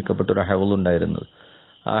ശേഖരിക്കപ്പെട്ട ഒരു ഹൗള് ഉണ്ടായിരുന്നത്.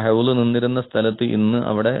 ആ ഹൗള് നിന്നിരുന്ന സ്ഥലത്ത് ഇന്ന്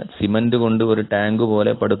അവിടെ സിമന്റ് കൊണ്ട് ഒരു ടാങ്ക്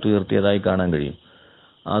പോലെ പടുത്തുയർത്തിയതായി കാണാൻ കഴിയും.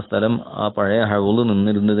 ആ സ്ഥലം ആ പഴയ ഹൗള്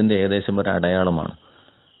നിന്നിരുന്നതിന്റെ ഏകദേശം ഒരു അടയാളമാണ്.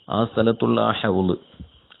 ആ സ്ഥലത്തുള്ള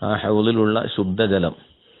ആ ഹൗളിലുള്ള ശുദ്ധജലം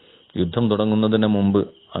യുദ്ധം തുടങ്ങുന്നതിന് മുമ്പ്,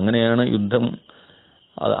 അങ്ങനെയാണ് യുദ്ധം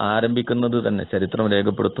ആരംഭിക്കുന്നത് തന്നെ, ചരിത്രം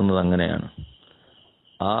രേഖപ്പെടുത്തുന്നത് അങ്ങനെയാണ്.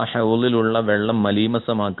 ആ ഹൗളിലുള്ള വെള്ളം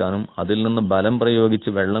മലീമസമാക്കാനും അതിൽ നിന്ന് ബലം പ്രയോഗിച്ച്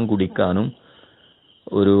വെള്ളം കുടിക്കാനും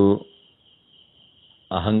ഒരു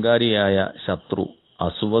അഹങ്കാരിയായ ശത്രു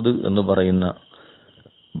അസ്വദ് എന്ന് പറയുന്ന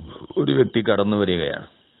ഒരു വ്യക്തി കടന്നു വരികയാണ്.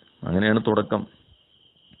 അങ്ങനെയാണ് തുടക്കം.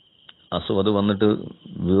 അസ്വദ് വന്നിട്ട്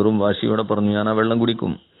വീറും വാശിയോടെ പറഞ്ഞു, ഞാൻ ആ വെള്ളം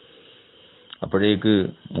കുടിക്കും. അപ്പോഴേക്ക്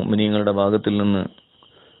മുഅ്മിനീങ്ങളുടെ ഭാഗത്തിൽ നിന്ന്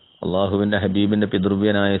അള്ളാഹുവിന്റെ ഹബീബിന്റെ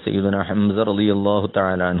പിതൃവ്യനായ സയ്യിദുനാ ഹംസ റളിയല്ലാഹു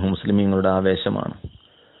തആല അൻഹു, മുസ്ലിമീങ്ങളുടെ ആവേശമാണ്,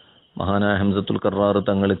 മഹാനായ ഹംസത്തുൽ കറാർ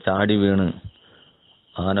തങ്ങൾ ചാടി വീണ്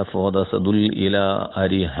ആനഫോദസദുൽ ഇലാ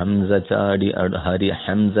ഹംസ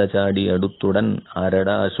ചാടി അടുത്തുടൻ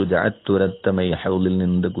ആരടാ ശുജഅത്തുരത്തമൈ ഹൗലിൽ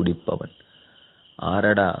നിന്ന് കുടിപ്പവൻ.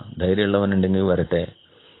 ആരടാ, ധൈര്യമുള്ളവനുണ്ടെങ്കിൽ വരട്ടെ,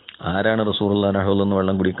 ആരാണ് റസൂലുള്ളാഹിന്റെ ഹൗലിൽ നിന്ന്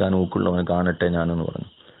വെള്ളം കുടിക്കാൻ ഊക്കുള്ളവൻ, കാണട്ടെ ഞാനെന്ന് പറഞ്ഞു.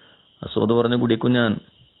 അസ്വദ് പറഞ്ഞു, കുടിക്കും ഞാൻ.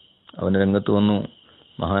 അവന് രംഗത്ത് വന്നു.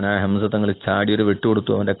 മഹാനായ ഹംസ തങ്ങൾ ചാടി ഒരു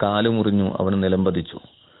വെട്ടുകൊടുത്തു. അവന്റെ കാല് മുറിഞ്ഞു, അവന് നിലംപതിച്ചു.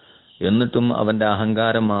 എന്നിട്ടും അവന്റെ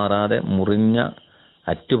അഹങ്കാരം മാറാതെ മുറിഞ്ഞ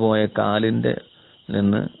അറ്റുപോയ കാലിന്റെ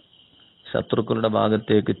നിന്ന് ശത്രുക്കളുടെ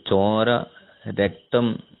ഭാഗത്തേക്ക് ചോര രക്തം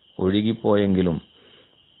ഒഴുകിപ്പോയെങ്കിലും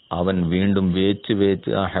അവൻ വീണ്ടും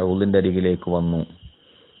വേച്ച് ആ ഹൗലിന്റെ അരികിലേക്ക് വന്നു.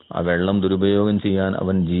 ആ വെള്ളം ദുരുപയോഗം ചെയ്യാൻ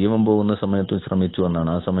അവൻ ജീവൻ പോകുന്ന സമയത്തും ശ്രമിച്ചു എന്നാണ്.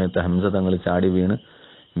 ആ സമയത്ത് ഹംസ തങ്ങൾ ചാടി വീണ്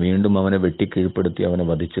വീണ്ടും അവനെ വെട്ടിക്കീഴ്പ്പെടുത്തി അവനെ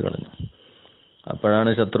വധിച്ചു കളഞ്ഞു. അപ്പോഴാണ്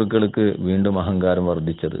ശത്രുക്കൾക്ക് വീണ്ടും അഹങ്കാരം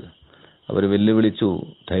വർദ്ധിച്ചത്. അവർ വെല്ലുവിളിച്ചു,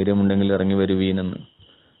 ധൈര്യമുണ്ടെങ്കിൽ ഇറങ്ങി വരുവീനെന്ന്.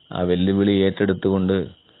 ആ വെല്ലുവിളി ഏറ്റെടുത്തുകൊണ്ട്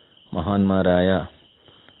മഹാന്മാരായ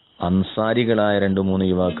അൻസാരികളായ 2-3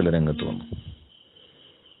 യുവാക്കൾ രംഗത്ത് വന്നു.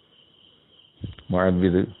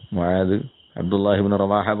 മുആദ്, അബ്ദുല്ലാഹിബ്നു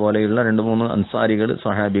റവാഹ പോലെയുള്ള 2-3 അൻസാരികൾ,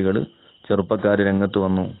 സ്വഹാബികൾ, ചെറുപ്പക്കാർ രംഗത്ത്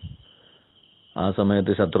വന്നു. ആ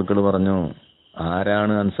സമയത്ത് ശത്രുക്കൾ പറഞ്ഞു,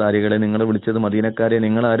 ആരാണ് അൻസാരികളെ നിങ്ങൾ വിളിച്ചത്? മദീനക്കാരെ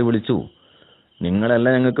നിങ്ങൾ ആര് വിളിച്ചു? നിങ്ങളല്ല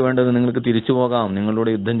ഞങ്ങൾക്ക് വേണ്ടത്, നിങ്ങൾക്ക് തിരിച്ചു പോകാം, നിങ്ങളോട്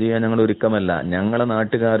യുദ്ധം ചെയ്യാൻ ഞങ്ങൾ ഒരുക്കമല്ല. ഞങ്ങളെ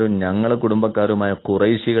നാട്ടുകാരും ഞങ്ങളെ കുടുംബക്കാരുമായ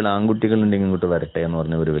ഖുറൈശികൾ ആൺകുട്ടികളുണ്ടെങ്കിൽ ഇങ്ങോട്ട് വരട്ടെ എന്ന്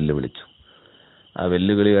പറഞ്ഞ് അവർ വെല്ലുവിളിച്ചു. ആ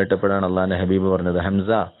വെല്ലുവിളി കേട്ടപ്പോഴാണ് അള്ളാന്റെ ഹബീബ് പറഞ്ഞത്, ഹംസ,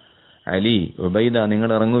 അലി, ഉബൈദ, നിങ്ങൾ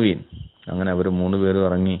ഇറങ്ങുവീൻ. അങ്ങനെ അവർ 3 പേരും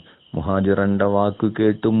ഇറങ്ങി. മുഹാജിറന്റെ വാക്ക്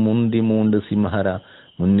കേട്ടു മുന്തി മൂണ്ട് സിംഹര,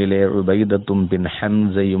 മുന്നിലെ ഉബൈദത്തും പിൻ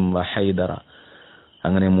ഹംസയും വഹൈദറ.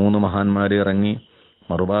 അങ്ങനെ 3 മഹാന്മാർ ഇറങ്ങി.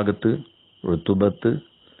 മറുഭാഗത്ത്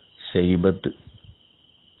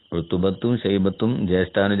ഉത്തുബത്തും ഷൈബത്തും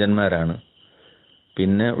ജ്യേഷ്ഠാനുജന്മാരാണ്.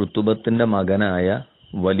 പിന്നെ ഉത്തുബത്തിന്റെ മകനായ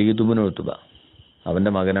വലീദുബ്നു ഉത്തുബ,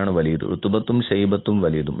 അവന്റെ മകനാണ് വലീദ്. ഉത്തുബത്തും ഷൈബത്തും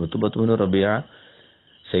വലീദും, ഉത്തുബത്തുബ്നു റബീഅ,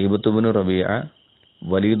 ഷൈബത്തുബ്നു റബീഅ,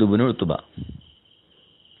 വലീദുബ്നു ഉത്തുബ.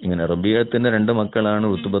 ഇങ്ങനെ റബീഅത്തിന്റെ 2 മക്കളാണ്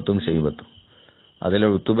ഉത്തുബത്തും ഷൈബത്തും. അതിലെ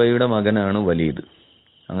ഉത്തുബയുടെ മകനാണ് വലീദ്.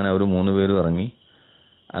 അങ്ങനെ അവർ 3 പേരും ഇറങ്ങി.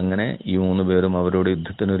 അങ്ങനെ ഈ 3 പേരും അവരോട്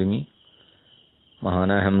യുദ്ധത്തിനൊരുങ്ങി.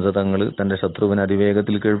 മഹാനായ ഹംസ തങ്ങൾ തന്റെ ശത്രുവിനെ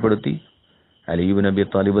അതിവേഗത്തിൽ കീഴ്പ്പെടുത്തി. അലി ഇബ്നു അബി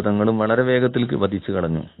ത്വാലിബ് തങ്ങളും വളരെ വേഗത്തിൽ വധിച്ചു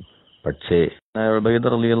കളഞ്ഞു. പക്ഷേ ഉബൈദ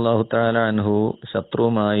റളിയല്ലാഹു തആല അൻഹു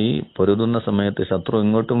ശത്രുവുമായി പൊരുതുന്ന സമയത്ത് ശത്രു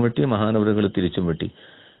ഇങ്ങോട്ടും വെട്ടി, മഹാനവറുകൾ തിരിച്ചും വെട്ടി.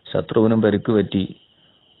 ശത്രുവിനും പരിക്ക് പറ്റി.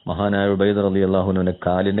 മഹാനായ ഉബൈദ റളിയല്ലാഹുവിന്റെ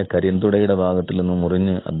കാലിന്റെ കരിന്തുടയുടെ ഭാഗത്തിൽ നിന്ന്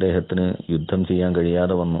മുറിഞ്ഞ് അദ്ദേഹത്തിന് യുദ്ധം ചെയ്യാൻ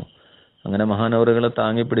കഴിയാതെ വന്നു. അങ്ങനെ മഹാനവറുകളെ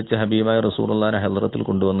താങ്ങിപ്പിടിച്ച് ഹബീബായ റസൂലുള്ളാഹിന്റെ ഹദ്റത്തിൽ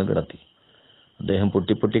കൊണ്ടുവന്ന് കിടത്തി. അദ്ദേഹം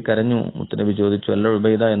പൊട്ടി കരഞ്ഞു. മുത്തുനബി ചോദിച്ചു, അല്ല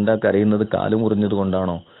ഉബൈദ, എന്താ കരയുന്നത്? കാല് മുറിഞ്ഞത്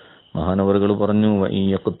കൊണ്ടാണോ? മഹാനവറുകൾ പറഞ്ഞു,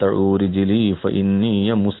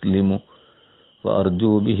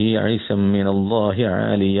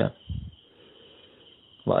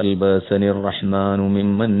 വഅൽബസനി الرحمن من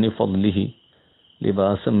من فضله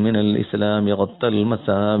لباسا من الاسلام غطى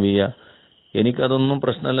المساوي. എനിക്കതൊന്നും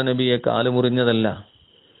പ്രശ്നമല്ല നബിയെ, കാല് മുറിഞ്ഞതല്ല.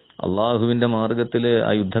 അള്ളാഹുവിന്റെ മാർഗത്തില് ആ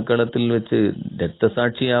യുദ്ധക്കളത്തിൽ വെച്ച്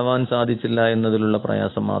രക്തസാക്ഷിയാവാൻ സാധിച്ചില്ല എന്നതിലുള്ള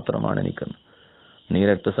പ്രയാസം മാത്രമാണ് എനിക്കെന്ന്. നീ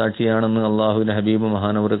രക്തസാക്ഷിയാണെന്ന് അള്ളാഹുവിന്റെ ഹബീബ്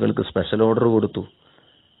മഹാനവറുകൾക്ക് സ്പെഷ്യൽ ഓർഡർ കൊടുത്തു.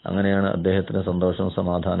 അങ്ങനെയാണ് അദ്ദേഹത്തിന് സന്തോഷവും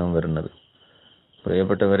സമാധാനവും വരുന്നത്.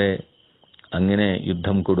 പ്രിയപ്പെട്ടവരെ, അങ്ങനെ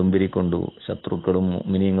യുദ്ധം കൊടുമ്പിരിക്കൊണ്ടു. ശത്രുക്കളും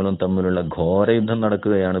മുഅ്മിനീങ്ങളും തമ്മിലുള്ള ഘോര യുദ്ധം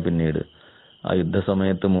നടക്കുകയാണ്. പിന്നീട് ആ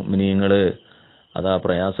യുദ്ധസമയത്ത് മുഅ്മിനീങ്ങള് അതാ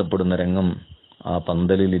പ്രയാസപ്പെടുന്ന രംഗം ആ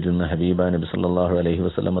പന്തലിലിരുന്ന് ഹബീബ നബി സല്ലല്ലാഹു അലൈഹി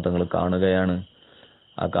വസല്ലമ തങ്ങൾ കാണുകയാണ്.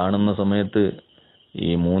 ആ കാണുന്ന സമയത്ത് ഈ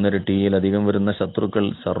 3 വരുന്ന ശത്രുക്കൾ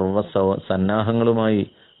സന്നാഹങ്ങളുമായി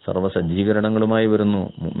സർവ്വസജ്ജീകരണങ്ങളുമായി വരുന്നു.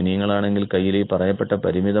 മുഅ്മിനീങ്ങളാണെങ്കിൽ കയ്യിൽ ഈ പറയപ്പെട്ട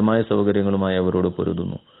പരിമിതമായ സൗകര്യങ്ങളുമായി അവരോട്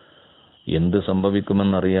പൊരുതുന്നു. എന്ത്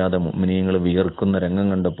സംഭവിക്കുമെന്നറിയാതെ മുഅ്മിനീങ്ങൾ വിയർക്കുന്ന രംഗം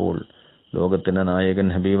കണ്ടപ്പോൾ ലോകത്തിന്റെ നായകൻ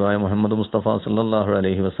ഹബീബായ മുഹമ്മദ് മുസ്തഫ സല്ലല്ലാഹു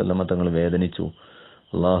അലൈഹി വസല്ലമ തങ്ങൾ വേദനിച്ചു.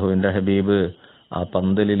 അള്ളാഹുവിന്റെ ഹബീബ് ആ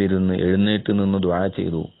പന്തലിലിരുന്ന് എഴുന്നേറ്റ് നിന്ന് ദുആ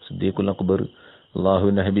ചെയ്തു. സിദ്ദീഖുൽ അക്ബർ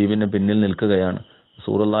അള്ളാഹുവിന്റെ ഹബീബിന്റെ പിന്നിൽ നിൽക്കുകയാണ്.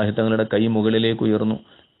 റസൂലുള്ളാഹി തങ്ങളുടെ കൈ മുകളിലേക്ക് ഉയർന്നു,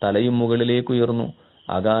 തലയും മുകളിലേക്ക് ഉയർന്നു.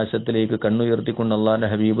 ആകാശത്തിലേക്ക് കണ്ണുയർത്തിക്കൊണ്ട് അള്ളാഹിന്റെ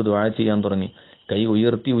ഹബീബ് ദുആ ചെയ്യാൻ തുടങ്ങി. കൈ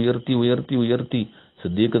ഉയർത്തി ഉയർത്തി ഉയർത്തി ഉയർത്തി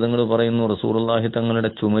സിദ്ദീഖ് തങ്ങൾ പറയുന്നു, റസൂലുള്ളാഹി തങ്ങളുടെ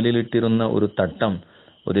ചുമലിലിട്ടിരുന്ന ഒരു തട്ടം,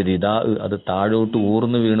 ഒരു റിദാ, അത് താഴോട്ട്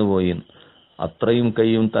ഊർന്നു വീണുപോയി. അത്രയും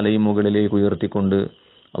കൈയും തലയും മുകളിലേക്ക് ഉയർത്തിക്കൊണ്ട്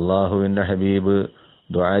അള്ളാഹുവിന്റെ ഹബീബ്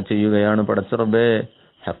ദുആ ചെയ്യുകയാണ്. പടച്ച റബ്ബേ,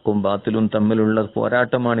 ഹക്കും ബാത്തിലും തമ്മിലുള്ള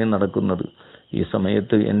പോരാട്ടമാണ് നടക്കുന്നത്. ഈ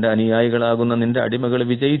സമയത്ത് എന്റെ അനുയായികളാകുന്ന നിന്റെ അടിമകൾ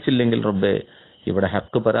വിജയിച്ചില്ലെങ്കിൽ റബ്ബേ, ഇവിടെ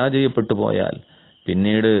ഹക്ക് പരാജയപ്പെട്ടു പോയാൽ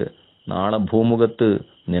പിന്നീട് നാളെ ഭൂമുഖത്ത്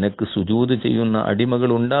നിനക്ക് സുജൂദ് ചെയ്യുന്ന അടിമകൾ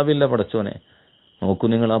ഉണ്ടാവില്ല പടച്ചോനെ. നോക്കൂ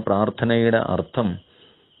നിങ്ങൾ ആ പ്രാർത്ഥനയുടെ അർത്ഥം.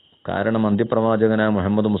 കാരണം അന്ത്യപ്രവാചകനായ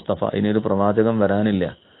മുഹമ്മദ് മുസ്തഫ, ഇനിയൊരു പ്രവാചകൻ വരാനില്ല.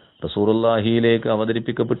 റസൂലുള്ളാഹിയിലേക്ക്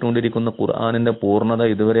അവതരിപ്പിക്കപ്പെട്ടുകൊണ്ടിരിക്കുന്ന ഖുർആനിന്റെ പൂർണ്ണത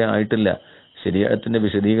ഇതുവരെ ആയിട്ടില്ല. ശരീഅത്തിന്റെ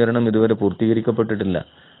വിശദീകരണം ഇതുവരെ പൂർത്തീകരിക്കപ്പെട്ടിട്ടില്ല.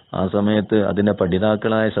 ആ സമയത്ത് അതിന്റെ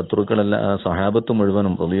പഠിതാക്കളായ ശത്രുക്കളല്ല സഹാബത്ത്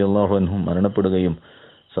മുഴുവനും റളിയല്ലാഹു അൻഹും മരണപ്പെടുകയും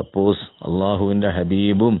സപ്പോസ് അള്ളാഹുവിന്റെ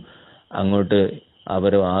ഹബീബും അങ്ങോട്ട്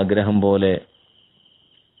അവർ ആഗ്രഹം പോലെ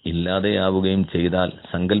ഇല്ലാതെയാവുകയും ചെയ്താൽ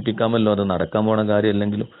സങ്കല്പിക്കാമല്ലോ, അത് നടക്കാൻ പോണ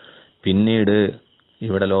കാര്യമല്ലെങ്കിലും പിന്നീട്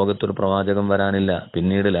ഇവിടെ ലോകത്തൊരു പ്രവാചകൻ വരാനില്ല.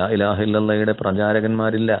 പിന്നീട് ലാ ഇലാഹ ഇല്ലല്ലാഹയുടെ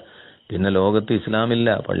പ്രചാരകന്മാരില്ല. പിന്നെ ലോകത്ത് ഇസ്ലാമില്ല,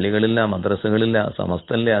 പള്ളികളില്ല, മദ്രസകളില്ല,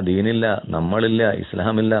 സമസ്തല്ല, ദീനില്ല, നമ്മളില്ല,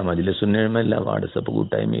 ഇസ്ലാമില്ല, മജ്ലിസ് ഉന്നമയില്ല, വാട്സപ്പ്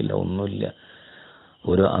കൂട്ടായ്മയില്ല, ഒന്നുമില്ല.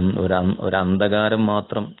 ഒരു അന്ധകാരം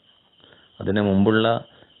മാത്രം. അതിനു മുമ്പുള്ള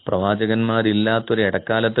പ്രവാചകന്മാരില്ലാത്തൊരു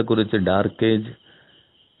ഇടക്കാലത്തെക്കുറിച്ച് ഡാർക്ക് ഏജ്,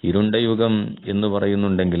 ഇരുണ്ട യുഗം എന്ന്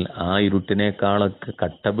പറയുന്നുണ്ടെങ്കിൽ ആ ഇരുട്ടിനേക്കാളൊക്കെ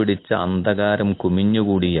കട്ടപിടിച്ച അന്ധകാരം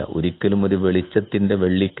കുമിഞ്ഞുകൂടിയ, ഒരിക്കലും ഒരു വെളിച്ചത്തിന്റെ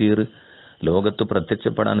വെള്ളിക്കീറ് ലോകത്ത്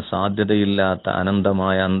പ്രത്യക്ഷപ്പെടാൻ സാധ്യതയില്ലാത്ത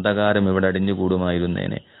അനന്തമായ അന്ധകാരം ഇവിടെ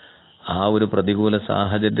അടിഞ്ഞുകൂടുമായിരുന്നേനെ. ആ ഒരു പ്രതികൂല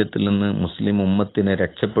സാഹചര്യത്തിൽ നിന്ന് മുസ്ലിം ഉമ്മത്തിനെ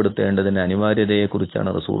രക്ഷപ്പെടുത്തേണ്ടതിന്റെ അനിവാര്യതയെക്കുറിച്ചാണ്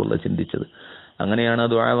റസൂലുള്ളാഹി ചിന്തിച്ചത്. അങ്ങനെയാണ് ആ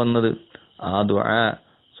ദുആ വന്നത്. ആ ദുആ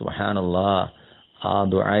സുബ്ഹാനല്ലാഹ്, ആ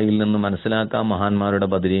ദുആയിൽ നിന്ന് മനസ്സിലാക്കാം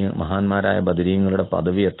മഹാന്മാരായ ബദരീങ്ങളുടെ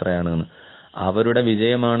പദവി എത്രയാണെന്ന്. അവരുടെ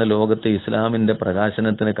വിജയമാണ് ലോകത്തെ ഇസ്ലാമിന്റെ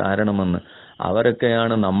പ്രകാശനത്തിന് കാരണമെന്ന്.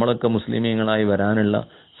 അവരൊക്കെയാണ് നമ്മളൊക്കെ മുസ്ലിമീങ്ങളായി വരാനുള്ള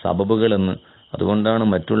സബബുകളെന്ന്. അതുകൊണ്ടാണ്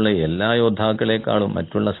മറ്റുള്ള എല്ലാ യോദ്ധാക്കളെക്കാളും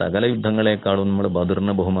മറ്റുള്ള സകല യുദ്ധങ്ങളെക്കാളും നമ്മൾ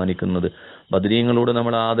ബദറിനെ ബഹുമാനിക്കുന്നത്, ബദരീങ്ങളോട്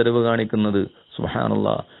നമ്മൾ ആദരവ് കാണിക്കുന്നത്.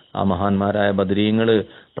 സുബ്ഹാനല്ലാഹ്, ആ മഹാന്മാരായ ബദരീങ്ങള്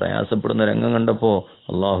പ്രയാസപ്പെടുന്ന രംഗം കണ്ടപ്പോ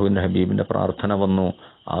അള്ളാഹുവിന്റെ ഹബീബിന്റെ പ്രാർത്ഥന വന്നു.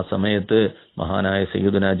 ആ സമയത്ത് മഹാനായ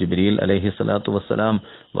സയ്യിദുനാ ജിബ്രീൽ അലൈഹിസ്സലാത്തു വസ്സലാം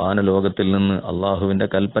വാനലോകത്തിൽ നിന്ന് അള്ളാഹുവിന്റെ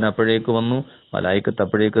കൽപ്പന അപ്പോഴേക്ക് വന്നു. മലായിക്കത്ത്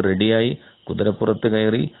അപ്പോഴേക്ക് റെഡിയായി കുതിരപ്പുറത്ത്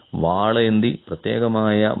കയറി വാളേന്തി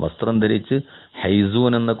പ്രത്യേകമായ വസ്ത്രം ധരിച്ച്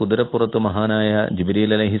ഹൈസൂൻ എന്ന കുതിരപ്പുറത്ത് മഹാനായ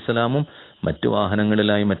ജിബ്രീൽ അലൈഹിസ്സലാമും മറ്റു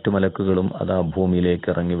വാഹനങ്ങളിലായി മറ്റു മലക്കുകളും അതാ ഭൂമിയിലേക്ക്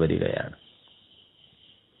ഇറങ്ങി വരികയാണ്.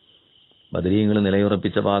 ബദരീങ്ങൾ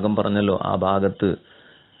നിലയുറപ്പിച്ച ഭാഗം പറഞ്ഞല്ലോ. ആ ഭാഗത്ത്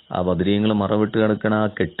ആ ബദരീങ്ങൾ മറവിട്ട് കിടക്കണ ആ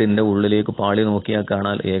കെട്ടിന്റെ ഉള്ളിലേക്ക് പാളി നോക്കിയാൽ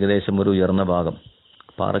കാണാൻ ഏകദേശം ഒരു ഉയർന്ന ഭാഗം,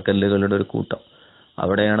 പാറക്കല്ലുകളുടെ ഒരു കൂട്ടം.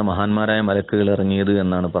 അവിടെയാണ് മഹാന്മാരായ മലക്കുകൾ ഇറങ്ങിയത്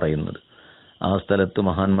എന്നാണ് പറയുന്നത്. ആ സ്ഥലത്ത്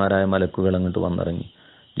മഹാന്മാരായ മലക്കുകൾ അങ്ങോട്ട് വന്നിറങ്ങി.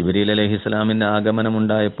 ജിബ്രീൽ അലൈഹിസ്സലാമിന്റെ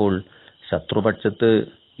ആഗമനമുണ്ടായപ്പോൾ ശത്രുപക്ഷത്ത്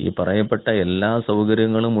ഈ പറയപ്പെട്ട എല്ലാ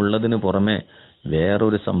സൗകര്യങ്ങളും ഉള്ളതിന് പുറമെ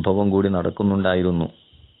വേറൊരു സംഭവം കൂടി നടക്കുന്നുണ്ടായിരുന്നു.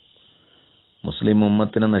 മുസ്ലിം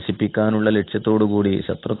ഉമ്മത്തിനെ നശിപ്പിക്കാനുള്ള ലക്ഷ്യത്തോടുകൂടി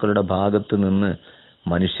ശത്രുക്കളുടെ ഭാഗത്ത് നിന്ന്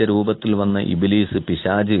മനുഷ്യരൂപത്തിൽ വന്ന ഇബ്ലീസ്,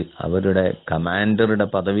 പിശാജ്, അവരുടെ കമാൻഡറുടെ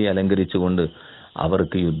പദവി അലങ്കരിച്ചുകൊണ്ട്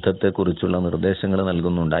അവർക്ക് യുദ്ധത്തെക്കുറിച്ചുള്ള നിർദ്ദേശങ്ങൾ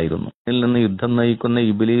നൽകുന്നുണ്ടായിരുന്നു. ഇതിൽ നിന്ന് യുദ്ധം നയിക്കുന്ന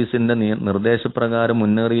ഇബ്ലീസിന്റെ നിർദ്ദേശപ്രകാരം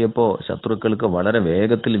മുന്നേറിയപ്പോ ശത്രുക്കൾക്ക് വളരെ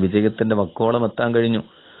വേഗത്തിൽ വിജയത്തിന്റെ വക്കോളം എത്താൻ കഴിഞ്ഞു.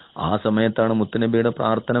 ആ സമയത്താണ് മുത്തുനബിയുടെ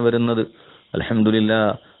പ്രാർത്ഥന വരുന്നത്.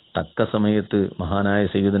 അൽഹംദുലില്ലാഹ്, തക്ക സമയത്ത് മഹാനായ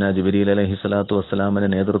സയ്യിദുനാ ജിബ്രീൽ അലൈഹിസ്സലാത്തു വസ്സലാമിന്റെ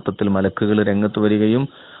നേതൃത്വത്തിൽ മലക്കുകൾ രംഗത്ത് വരികയും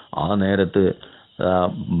ആ നേരത്ത്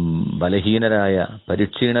ബലഹീനരായ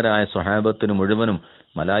പരിക്ഷീണരായ സ്വഹാബത്തിന് മുഴുവനും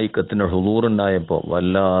മലായിക്കത്തിന്റെ ഹുദൂറുണ്ടായപ്പോൾ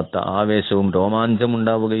വല്ലാത്ത ആവേശവും രോമാഞ്ചം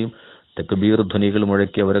ഉണ്ടാവുകയും തക്ബീർ ധ്വനികൾ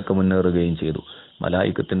മുഴക്കി അവരൊക്കെ മുന്നേറുകയും ചെയ്തു.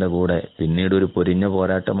 മലായിക്കത്തിന്റെ കൂടെ പിന്നീട് ഒരു പൊരിഞ്ഞ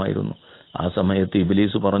പോരാട്ടമായിരുന്നു. ആ സമയത്ത്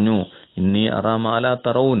ഇബ്ലീസ് പറഞ്ഞു, ഇന്നി അറാ മാ ലാ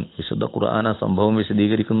തറൗൻ. വിശുദ്ധ ഖുർആൻ ആ സംഭവം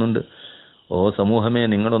വിശദീകരിക്കുന്നുണ്ട്. ഓ സമൂഹമേ,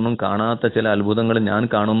 നിങ്ങളൊന്നും കാണാത്ത ചില അത്ഭുതങ്ങൾ ഞാൻ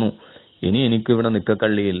കാണുന്നു. ഇനി എനിക്കിവിടെ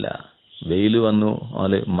നിക്കക്കള്ളിയില്ല. വെയിൽ വന്നു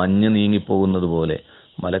അത് മഞ്ഞ് നീങ്ങിപ്പോകുന്നത് പോലെ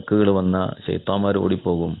മലക്കുകൾ വന്ന ശൈത്താന്മാർ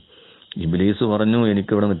ഓടിപ്പോകും. ഇബ്ലീസ് പറഞ്ഞു,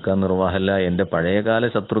 എനിക്കിവിടെ നിൽക്കാൻ നിർവാഹമല്ല, എന്റെ പഴയകാല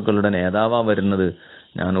ശത്രുക്കളുടെ നേതാവാ വരുന്നത്,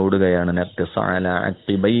 ഞാൻ ഓടുകയാണ്.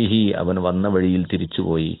 അവൻ വന്ന വഴിയിൽ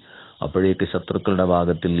തിരിച്ചുപോയി. അപ്പോഴേക്ക് ശത്രുക്കളുടെ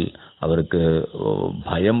ഭാഗത്തിൽ അവർക്ക്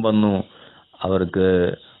ഭയം വന്നു, അവർക്ക്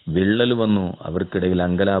വിള്ളൽ വന്നു, അവർക്കിടയിൽ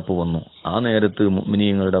അങ്കലാപ്പ് വന്നു. ആ നേരത്ത്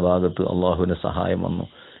മുഅ്മിനീങ്ങളുടെ ഭാഗത്ത് അള്ളാഹുവിന്റെ സഹായം വന്നു.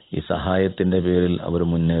 ഈ സഹായത്തിന്റെ പേരിൽ അവർ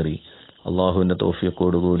മുന്നേറി. അള്ളാഹുവിന്റെ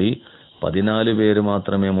തൗഫീഖോടുകൂടി 14 പേര്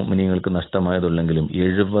മാത്രമേ മുഅ്മിനീങ്ങൾക്ക് നഷ്ടമായതുള്ളെങ്കിലും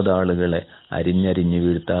 70 ആളുകളെ അരിഞ്ഞരിഞ്ഞ്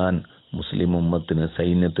വീഴ്ത്താൻ മുസ്ലിം ഉമ്മത്തിന്,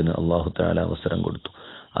 സൈന്യത്തിന് അള്ളാഹു തആല അവസരം കൊടുത്തു.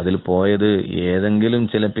 അതിൽ പോയത് ഏതെങ്കിലും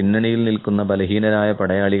ചില പിന്നണിയിൽ നിൽക്കുന്ന ബലഹീനരായ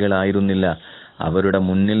പടയാളികളായിരുന്നില്ല. അവരുടെ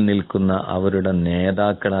മുന്നിൽ നിൽക്കുന്ന അവരുടെ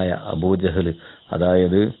നേതാക്കളായ അബൂജഹൽ,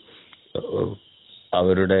 അതായത്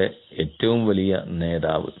അവരുടെ ഏറ്റവും വലിയ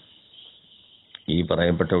നേതാവ്, ഈ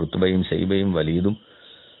പറയപ്പെട്ട ഉത്ബയും ശൈബയും വലീദും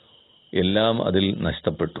എല്ലാം അതിൽ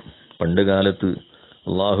നഷ്ടപ്പെട്ടു. പണ്ട് കാലത്ത്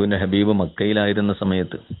അള്ളാഹുവിന്റെ ഹബീബ് മക്കയിലായിരുന്ന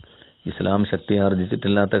സമയത്ത്, ഇസ്ലാം ശക്തി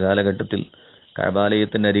ആർജിച്ചിട്ടില്ലാത്ത കാലഘട്ടത്തിൽ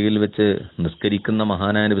കഅബാലയത്തിന്റെ അരികിൽ വെച്ച് നിസ്കരിക്കുന്ന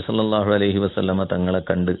മഹാനായ നബി സല്ലല്ലാഹു അലൈഹി വസല്ലമ തങ്ങളെ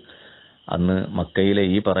കണ്ട് അന്ന് മക്കയിലെ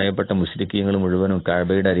ഈ പറയപ്പെട്ട മുശ്രിക്കീങ്ങൾ മുഴുവനും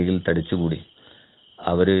കഅബയുടെ അരികിൽ തടിച്ചുകൂടി.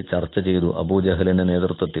 അവര് ചർച്ച ചെയ്തു അബൂജഹലിന്റെ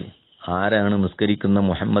നേതൃത്വത്തിൽ, ആരാണ് നിസ്കരിക്കുന്ന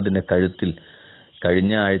മുഹമ്മദിന്റെ കഴുത്തിൽ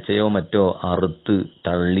കഴിഞ്ഞ ആഴ്ചയോ മറ്റോ അറുത്ത്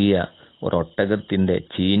തള്ളിയ ഒരൊട്ടകത്തിന്റെ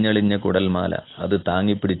ചീഞ്ഞളിഞ്ഞ കുടൽമാല അത്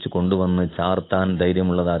താങ്ങിപ്പിടിച്ച് കൊണ്ടുവന്ന് ചാർത്താൻ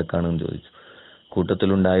ധൈര്യമുള്ളത് ആർക്കാണെന്ന് ചോദിച്ചു.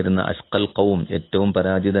 കൂട്ടത്തിലുണ്ടായിരുന്ന അഷ്കൽ ഖൗം, ഏറ്റവും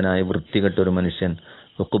പരാജിതനായ വൃത്തികെട്ട ഒരു മനുഷ്യൻ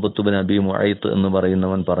ഉഖ്ബത്ത് ബിൻ അബീ മുഅയ്ത്ത് എന്ന്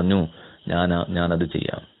പറയുന്നവൻ പറഞ്ഞു,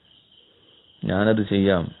 ഞാനത്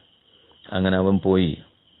ചെയ്യാം. അങ്ങനെ അവൻ പോയി.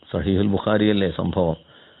 സഹീഹുൽ ബുഖാരിയല്ലേ സംഭവം.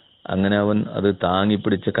 അങ്ങനെ അവൻ അത്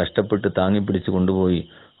കഷ്ടപ്പെട്ട് താങ്ങിപ്പിടിച്ച് കൊണ്ടുപോയി.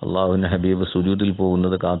 അള്ളാഹുവിന്റെ ഹബീബ് സുജൂദിൽ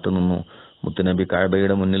പോകുന്നത് കാത്തുനിന്നു. മുത്തുനബി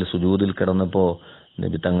കഅബയുടെ മുന്നിൽ സുജൂദിൽ കിടന്നപ്പോ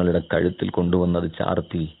നബി തങ്ങളുടെ കഴുത്തിൽ കൊണ്ടുവന്നത്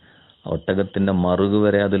ചാർത്തി. ഒട്ടകത്തിന്റെ മറുകു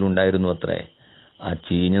വരെ അതിലുണ്ടായിരുന്നു അത്രേ. ആ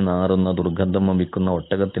ചീഞ്ഞു നാറുന്ന ദുർഗന്ധം വമിക്കുന്ന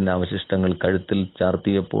ഒട്ടകത്തിന്റെ അവശിഷ്ടങ്ങൾ കഴുത്തിൽ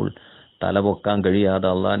ചാർത്തിയപ്പോൾ തല പൊക്കാൻ കഴിയാതെ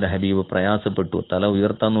അള്ളാഹിന്റെ ഹബീബ് പ്രയാസപ്പെട്ടു. തല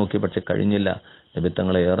ഉയർത്താൻ നോക്കി, പക്ഷെ കഴിഞ്ഞില്ല. നബി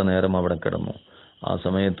തങ്ങൾ ഏറെ നേരം അവിടെ കിടന്നു. ആ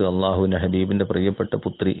സമയത്ത് അള്ളാഹുവിന്റെ ഹബീബിന്റെ പ്രിയപ്പെട്ട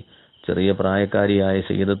പുത്രി, ചെറിയ പ്രായക്കാരിയായ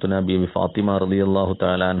സയ്യിദത്തുനാ ബീവി ഫാത്തിമ റളിയല്ലാഹു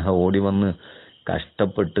തആല അൻഹ ഓടി വന്ന്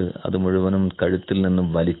കഷ്ടപ്പെട്ട് അത് മുഴുവനും കഴുത്തിൽ നിന്നും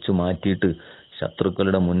വലിച്ചു മാറ്റിയിട്ട്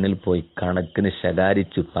ശത്രുക്കളുടെ മുന്നിൽ പോയി കണക്കിന്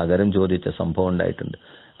ശകാരിച്ച് പകരം ചോദിച്ച സംഭവം ഉണ്ടായിട്ടുണ്ട്.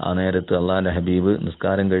 ആ നേരത്ത് അള്ളാഹിന്റെ ഹബീബ്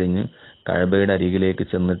നിസ്കാരം കഴിഞ്ഞ് കഅബയുടെ അരികിലേക്ക്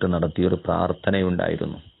ചെന്നിട്ട് നടത്തിയൊരു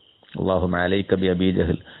പ്രാർത്ഥനയുണ്ടായിരുന്നു. അല്ലാഹുമ്മ അലൈക ബി അബീ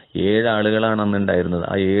ജഹൽ. 7 ആളുകളാണ് അന്നുണ്ടായിരുന്നത്.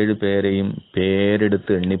 ആ 7 പേരെയും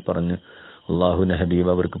പേരെടുത്ത് എണ്ണിപ്പറഞ്ഞ് അള്ളാഹുവിന്റെ ഹബീബ്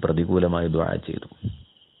അവർക്ക് പ്രതികൂലമായി ദുആ ചെയ്തു.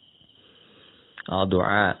 ആ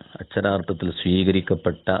ദുആ അക്ഷരാർത്ഥത്തിൽ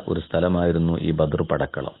സ്വീകരിക്കപ്പെട്ട ഒരു സ്ഥലമായിരുന്നു ഈ ബദർ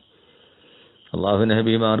പടക്കളം. അള്ളാഹുവിന്റെ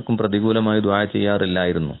ഹബീബ് ആർക്കും പ്രതികൂലമായി ദുആ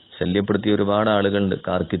ചെയ്യാറില്ലായിരുന്നു. ശല്യപ്പെടുത്തിയ ഒരുപാട് ആളുകളുണ്ട്.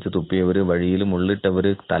 കാർക്കിച്ച് തുപ്പിയവര്, വഴിയിൽ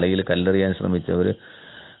മുള്ളിട്ടവര്, തലയിൽ കല്ലെറിയാൻ ശ്രമിച്ചവര്,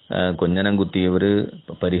 കൊഞ്ഞനം കുത്തിയവര്,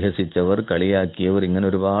 പരിഹസിച്ചവർ, കളിയാക്കിയവർ, ഇങ്ങനെ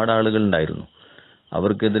ഒരുപാട് ആളുകൾ ഉണ്ടായിരുന്നു.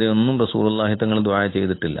 അവർക്കെതിരെ ഒന്നും റസൂലുള്ളാഹി തങ്ങൾ ദുആ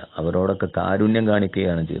ചെയ്തിട്ടില്ല. അവരോടൊക്കെ കാരുണ്യം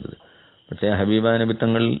കാണിക്കുകയാണ് ചെയ്തത്. പക്ഷേ ഹബീബായ നബി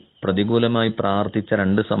തങ്ങൾ പ്രതികൂലമായി പ്രാർത്ഥിച്ച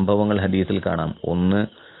 2 സംഭവങ്ങൾ ഹദീസിൽ കാണാം. ഒന്ന്,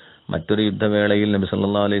 മറ്റൊരു യുദ്ധവേളയിൽ നബി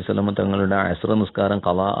സല്ലല്ലാഹു അലൈഹി വസല്ലം തങ്ങളുടെ അസ്ർ നിസ്കാരം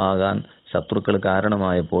ഖളാ ആകാൻ ശത്രുക്കൾ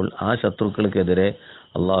കാരണമായപ്പോൾ ആ ശത്രുക്കൾക്കെതിരെ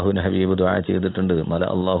അള്ളാഹുവിന്റെ ഹബീബ് ദുആ ചെയ്തിട്ടുണ്ട്. മല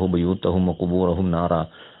അല്ലാഹു ബയൂതഹും വഖുബൂറഹും നാറ.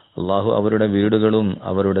 അള്ളാഹു അവരുടെ വീടുകളും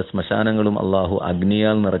അവരുടെ ശ്മശാനങ്ങളും അള്ളാഹു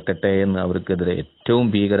അഗ്നിയാൽ നിറക്കട്ടെ എന്ന് അവർക്കെതിരെ ഏറ്റവും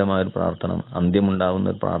ഭീകരമായ ഒരു പ്രാർത്ഥന, അന്ത്യമുണ്ടാവുന്ന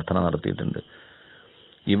ഒരു പ്രാർത്ഥന നടത്തിയിട്ടുണ്ട്.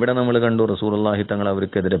 ഇവിടെ നമ്മൾ കണ്ടു റസൂലുള്ളാഹി തങ്ങൾ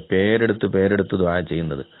അവർക്കെതിരെ പേരെടുത്ത് ദുആ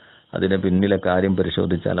ചെയ്യുന്നത്. അതിന്റെ പിന്നിലെ കാര്യം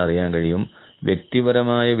പരിശോധിച്ചാൽ അറിയാൻ കഴിയും.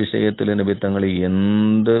 വ്യക്തിപരമായ വിഷയത്തിൽ നബി തങ്ങൾ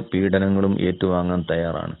എന്ത് പീഡനങ്ങളും ഏറ്റുവാങ്ങാൻ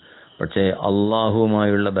തയ്യാറാണ്. പക്ഷേ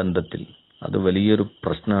അള്ളാഹുവുമായുള്ള ബന്ധത്തിൽ അത് വലിയൊരു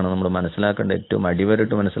പ്രശ്നമാണ്. നമ്മൾ മനസ്സിലാക്കേണ്ട, ഏറ്റവും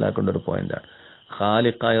അടിവരട്ട് മനസ്സിലാക്കേണ്ട ഒരു പോയിന്റാണ്.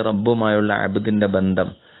 ഖാലിഖായ റബ്ബുമായുള്ള അബ്ദിന്റെ ബന്ധം,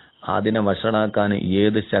 അതിനെ വഷളാക്കാൻ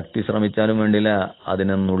ഏത് ശക്തി ശ്രമിച്ചാലും വേണ്ടില്ല,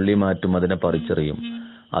 അതിനെ നുള്ളി മാറ്റും, അതിനെ പറിച്ചെറിയും,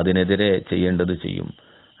 അതിനെതിരെ ചെയ്യേണ്ടത് ചെയ്യും.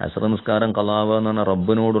 അസ്ർ നിസ്കാരം ഖളാവ് എന്ന് പറഞ്ഞ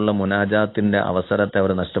റബ്ബിനോടുള്ള മുനാജാത്തിന്റെ അവസരത്തെ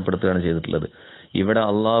അവർ നഷ്ടപ്പെടുത്തുകയാണ് ചെയ്തിട്ടുള്ളത്. ഇവിടെ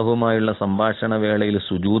അള്ളാഹുമായുള്ള സംഭാഷണ വേളയിൽ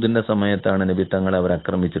സുജൂദിന്റെ സമയത്താണ് നബി തങ്ങളെ അവർ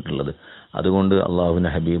ആക്രമിച്ചിട്ടുള്ളത്. അതുകൊണ്ട്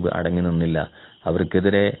അള്ളാഹുവിന്റെ ഹബീബ് അടങ്ങി നിന്നില്ല,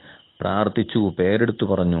 അവർക്കെതിരെ പ്രാർത്ഥിച്ചു, പേരെടുത്തു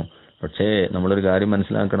പറഞ്ഞു. പക്ഷേ നമ്മളൊരു കാര്യം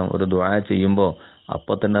മനസ്സിലാക്കണം, ഒരു ദുആ ചെയ്യുമ്പോൾ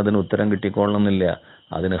അപ്പൊ തന്നെ അതിന് ഉത്തരം കിട്ടിക്കൊള്ളണമെന്നില്ല.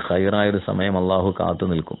 അതിന് ഖൈറായൊരു സമയം അള്ളാഹു കാത്തു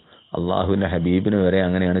നിൽക്കും. അള്ളാഹുവിന്റെ ഹബീബിന് വരെ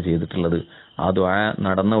അങ്ങനെയാണ് ചെയ്തിട്ടുള്ളത്. ആ ദുആ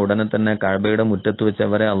നടന്ന ഉടനെ തന്നെ കഅബയുടെ മുറ്റത്ത്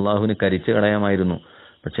വെച്ചവരെ അള്ളാഹുവിന് കരിച്ചു കളയാമായിരുന്നു.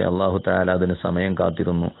 പക്ഷെ അള്ളാഹു തആല അതിന് സമയം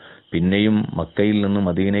കാത്തിരുന്നു. പിന്നെയും മക്കയിൽ നിന്ന്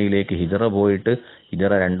മദീനയിലേക്ക് ഹിജറ പോയിട്ട്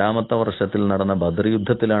ഹിജറ 2ാമത്തെ വർഷത്തിൽ നടന്ന ബദർ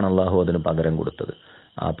യുദ്ധത്തിലാണ് അള്ളാഹു അതിന് പകരം കൊടുത്തത്.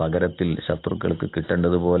 ആ പകരത്തിൽ ശത്രുക്കൾക്ക്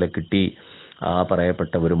കിട്ടേണ്ടതുപോലെ കിട്ടി. ആ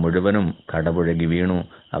പറയപ്പെട്ടവർ മുഴുവനും കടപുഴകി വീണു.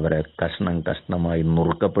 അവരെ കഷ്ണം കഷ്ണമായി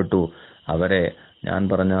നുറുക്കപ്പെട്ടു. അവരെ ഞാൻ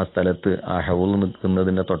പറഞ്ഞ ആ സ്ഥലത്ത്, ആ ഹൗൾ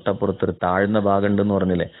നിൽക്കുന്നതിന്റെ തൊട്ടപ്പുറത്തൊരു താഴ്ന്ന ഭാഗമുണ്ടെന്ന്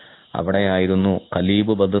പറഞ്ഞില്ലേ, അവിടെയായിരുന്നു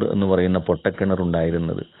ഖലീബ് ബദർ എന്ന് പറയുന്ന പൊട്ടക്കിണർ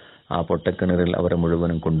ഉണ്ടായിരുന്നത്. ആ പൊട്ടക്കിണറിൽ അവരെ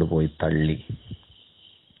മുഴുവനും കൊണ്ടുപോയി തള്ളി.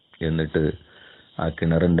 എന്നിട്ട് ആ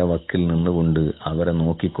കിണറിന്റെ വക്കിൽ നിന്നുകൊണ്ട് അവരെ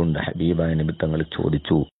നോക്കിക്കൊണ്ട് ഹബീബായ നബി തങ്ങൾ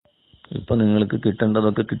ചോദിച്ചു, ഇപ്പൊ നിങ്ങൾക്ക്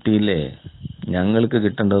കിട്ടേണ്ടതൊക്കെ കിട്ടിയില്ലേ? ഞങ്ങൾക്ക്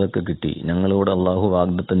കിട്ടേണ്ടതൊക്കെ കിട്ടി. ഞങ്ങളോട് അള്ളാഹു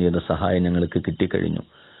വാഗ്ദത്തം ചെയ്ത സഹായം ഞങ്ങൾക്ക് കിട്ടിക്കഴിഞ്ഞു.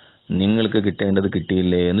 നിങ്ങൾക്ക് കിട്ടേണ്ടത്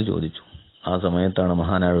കിട്ടിയില്ലേ എന്ന് ചോദിച്ചു. ആ സമയത്താണ്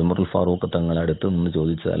മഹാനായ ഉമറുൽ ഫാറൂഖ് തങ്ങൾ അടുത്ത് നിന്ന്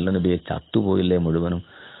ചോദിച്ചത്, അല്ല നബിയെ, ചത്തുപോയില്ലേ മുഴുവനും?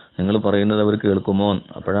 നിങ്ങൾ പറയുന്നത് അവർ കേൾക്കുമോ?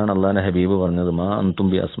 അപ്പോഴാണ് അള്ളാഹുവിന്റെ ഹബീബ് പറഞ്ഞത്, മാ അൻതും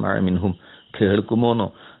ബി അസ്മാഅ മിൻഹും, കേൾക്കുമോന്നോ?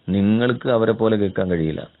 നിങ്ങൾക്ക് അവരെ പോലെ കേൾക്കാൻ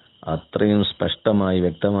കഴിയില്ല. അത്രയും സ്പഷ്ടമായി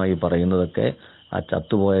വ്യക്തമായി പറയുന്നതൊക്കെ ആ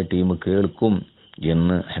ചത്തുപോയ ടീം കേൾക്കും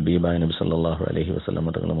എന്ന് ഹബീബായ നബി സല്ലല്ലാഹു അലൈഹി വസല്ലം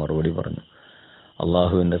തങ്ങൾ മറുപടി പറഞ്ഞു.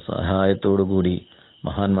 അള്ളാഹുവിന്റെ സഹായത്തോടുകൂടി,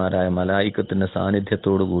 മഹാന്മാരായ മലായിക്കത്തിന്റെ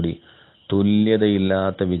സാന്നിധ്യത്തോടുകൂടി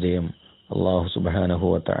തുല്യതയില്ലാത്ത വിജയം അള്ളാഹു സുബ്ഹാനഹു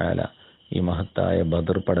വ തആല ഈ മഹത്തായ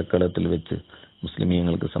ബദർ പടക്കളത്തിൽ വെച്ച്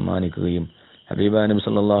മുസ്ലിമീങ്ങൾക്ക് സമ്മാനിക്കുകയും ഹബീബായ നബി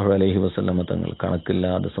സല്ലല്ലാഹു അലൈഹി വസല്ലം തങ്ങൾ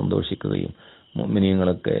കണക്കില്ലാതെ സന്തോഷിക്കുകയും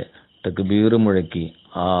മുഅ്മിനീങ്ങളൊക്കെ തക്ബീർ മുഴക്കി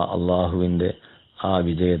ആ അള്ളാഹുവിന്റെ ആ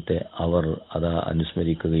വിജയത്തെ അവർ അതാ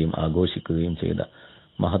അനുസ്മരിക്കുകയും ആഘോഷിക്കുകയും ചെയ്ത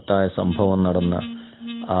മഹത്തായ സംഭവം നടന്ന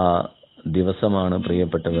ആ ദിവസമാണ്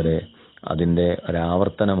പ്രിയപ്പെട്ടവരെ. അതിന്റെ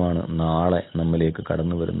ഒരാവർത്തനമാണ് നാളെ നമ്മിലേക്ക്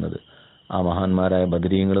കടന്നു വരുന്നത്. ആ മഹാന്മാരായ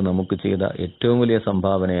ബദരീങ്ങൾ നമുക്ക് ചെയ്ത ഏറ്റവും വലിയ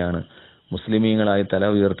സംഭാവനയാണ് മുസ്ലിമീങ്ങളായി തല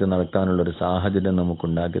ഉയർത്തി നടക്കാനുള്ള ഒരു സാഹചര്യം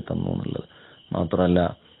നമുക്കുണ്ടാക്കി തന്നു എന്നുള്ളത്. മാത്രമല്ല,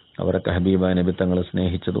 അവരൊക്കെ ഹബീബായ നബി തങ്ങളെ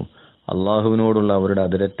സ്നേഹിച്ചതും അള്ളാഹുവിനോടുള്ള അവരുടെ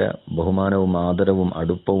അതിരറ്റ ബഹുമാനവും ആദരവും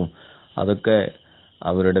അടുപ്പവും അതൊക്കെ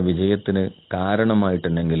അവരുടെ വിജയത്തിന്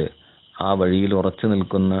കാരണമായിട്ടുണ്ടെങ്കിൽ ആ വഴിയിൽ ഉറച്ചു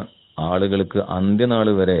നിൽക്കുന്ന ആളുകൾക്ക് അന്ത്യനാൾ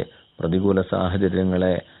വരെ പ്രതികൂല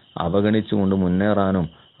സാഹചര്യങ്ങളെ അവഗണിച്ചുകൊണ്ട് മുന്നേറാനും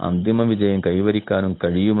അന്തിമ വിജയം കൈവരിക്കാനും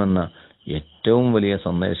കഴിയുമെന്ന ഏറ്റവും വലിയ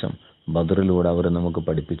സന്ദേശം ബദറിലൂടെ അവർ നമുക്ക്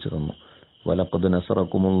പഠിപ്പിച്ചു തന്നു. വലഖദ്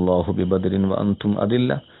നസറകുമുല്ലാഹു ബിബദരിൻ വഅൻതും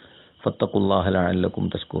അദില്ല ഫത്തഖുല്ലാഹ ലഅല്ലകും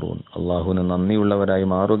തഷ്കുറൂൻ. അള്ളാഹുവിന് നന്ദിയുള്ളവരായി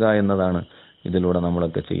മാറുക എന്നതാണ് ഇതിലൂടെ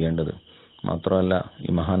നമ്മളൊക്കെ ചെയ്യേണ്ടത്. മാത്രമല്ല, ഈ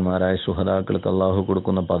മഹാന്മാരായ ശുഹദാക്കൾക്ക് അള്ളാഹു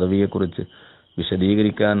കൊടുക്കുന്ന പദവിയെക്കുറിച്ച്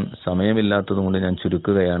വിശദീകരിക്കാൻ സമയമില്ലാത്തതുകൊണ്ട് ഞാൻ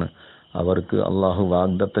ചുരുക്കുകയാണ്. അവർക്ക് അള്ളാഹു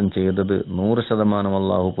വാഗ്ദത്തം ചെയ്തത് 100%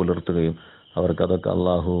 അള്ളാഹു പുലർത്തുകയും അവർക്കതൊക്കെ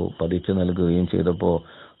അള്ളാഹു പതിച്ചു നൽകുകയും ചെയ്തപ്പോൾ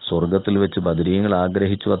സ്വർഗത്തിൽ വെച്ച് ബദരീങ്ങൾ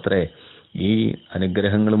ആഗ്രഹിച്ചു അത്രേ, ഈ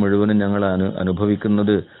അനുഗ്രഹങ്ങൾ മുഴുവനും ഞങ്ങൾ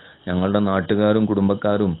അനുഭവിക്കുന്നത് ഞങ്ങളുടെ നാട്ടുകാരും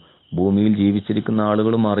കുടുംബക്കാരും ഭൂമിയിൽ ജീവിച്ചിരിക്കുന്ന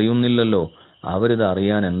ആളുകളും അറിയുന്നില്ലല്ലോ. അവരിത്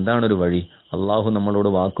അറിയാൻ എന്താണൊരു വഴി? അള്ളാഹു നമ്മളോട്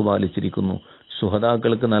വാക്കുപാലിച്ചിരിക്കുന്നു.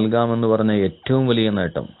 ശുഹദാക്കൾക്ക് നൽകാമെന്ന് പറഞ്ഞ ഏറ്റവും വലിയ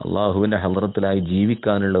നേട്ടം അള്ളാഹുവിന്റെ ഹളറത്തിലായി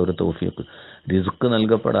ജീവിക്കാനുള്ള ഒരു തൗഫീഖ്, റിസ്ക്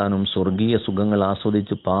നൽകപ്പെടാനും സ്വർഗീയ സുഖങ്ങൾ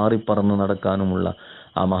ആസ്വദിച്ച് പാറിപ്പറന്ന് നടക്കാനുമുള്ള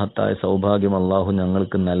ആ മഹത്തായ സൗഭാഗ്യം അള്ളാഹു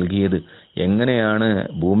ഞങ്ങൾക്ക് നൽകിയത് എങ്ങനെയാണ്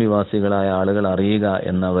ഭൂമിവാസികളായ ആളുകൾ അറിയുക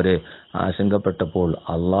എന്നവര് ആശങ്കപ്പെട്ടപ്പോൾ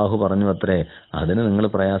അള്ളാഹു പറഞ്ഞു അത്രേ, അതിന് നിങ്ങൾ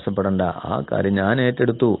പ്രയാസപ്പെടണ്ട, ആ കാര്യം ഞാൻ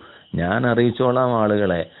ഏറ്റെടുത്തു, ഞാൻ അറിയിച്ചോളാം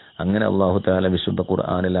ആളുകളെ. അങ്ങനെ അള്ളാഹു തആല വിശുദ്ധ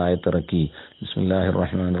ഖുർആനിൽ ആയത്തിറക്കി. ബിസ്മില്ലാഹിർ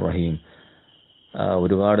റഹ്മാനിർ റഹീം.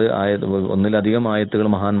 ഒരുപാട് ഒന്നിലധികം ആയത്തുകൾ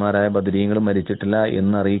മഹാന്മാരായ ബദരീങ്ങൾ മരിച്ചിട്ടില്ല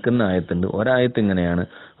എന്ന് അറിയിക്കുന്ന ആയത്തുണ്ട്. ഒരായത്ത് ഇങ്ങനെയാണ്,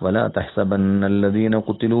 വലാ തഹ്സബന്നല്ലദീന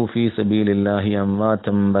ഖുതിലൂ ഫീ സബീലില്ലാഹി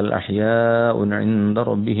അംവാതൻ ബൽ അഹ്യാഉൻ ഇൻദ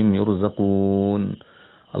റബ്ബിഹിം യുർസഖൂൻ.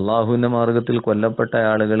 അള്ളാഹുവിന്റെ മാർഗത്തിൽ കൊല്ലപ്പെട്ട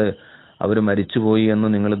ആളുകൾ അവർ മരിച്ചുപോയി എന്ന്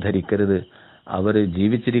നിങ്ങൾ ധരിക്കരുത്. അവർ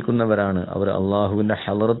ജീവിച്ചിരിക്കുന്നവരാണ്. അവർ അള്ളാഹുവിന്റെ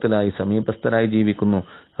ഹളറത്തിലായി സമീപസ്ഥരായി ജീവിക്കുന്നു.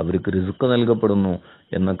 അവർക്ക് റിസ്ക് നൽകപ്പെടുന്നു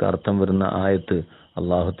എന്നൊക്കെ അർത്ഥം വരുന്ന ആയത്ത്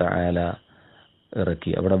അള്ളാഹു തആല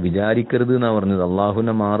ഇറക്കി. അവിടെ വിചാരിക്കരുത് എന്നാ പറഞ്ഞത്.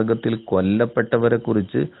 അള്ളാഹുവിന്റെ മാർഗത്തിൽ കൊല്ലപ്പെട്ടവരെ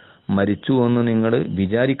കുറിച്ച് മരിച്ചു എന്ന് നിങ്ങൾ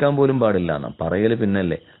വിചാരിക്കാൻ പോലും പാടില്ല എന്നാ പറയല്.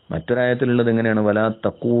 പിന്നല്ലേ മറ്റൊരായത്തിലുള്ളത് എങ്ങനെയാണ്, വലാ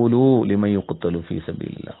തഖൂലൂ ലിമൻ യുഖ്തലു ഫീ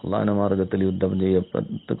സബീലില്ലാഹ്. അള്ളാഹുവിന്റെ മാർഗത്തിൽ യുദ്ധം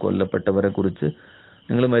ചെയ്യപ്പെട്ട് കൊല്ലപ്പെട്ടവരെ കുറിച്ച്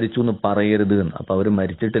നിങ്ങൾ മരിച്ചു എന്ന് പറയരുത്. അപ്പൊ അവർ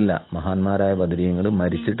മരിച്ചിട്ടില്ല. മഹാന്മാരായ ബദരീങ്ങൾ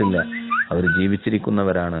മരിച്ചിട്ടില്ല, അവർ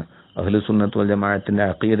ജീവിച്ചിരിക്കുന്നവരാണ്. അഹ്ലുസുന്നത്ത് വൽ ജമാഅത്തിന്റെ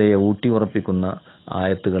അഖീദയെ ഊട്ടി ഉറപ്പിക്കുന്ന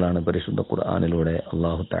ആയത്തുകളാണ് പരിശുദ്ധ ഖുർആനിലൂടെ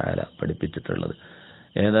അല്ലാഹു തആല പഠിപ്പിച്ചിട്ടുള്ളത്.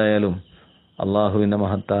 ഏതായാലും അള്ളാഹുവിന്റെ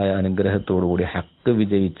മഹത്തായ അനുഗ്രഹത്തോടുകൂടി ഹക്ക്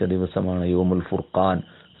വിജയിച്ച ദിവസമാണ് യൗമുൽ ഫുർഖാൻ.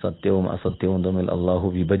 സത്യവും അസത്യവും തമ്മിൽ അള്ളാഹു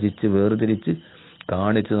വിഭജിച്ച് വേർതിരിച്ച്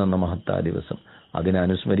കാണിച്ചു തന്ന മഹത്തായ ദിവസം. അതിനെ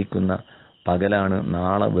അനുസ്മരിക്കുന്ന പകലാണ്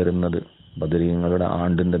നാളെ വരുന്നത്, ബദരീങ്ങളുടെ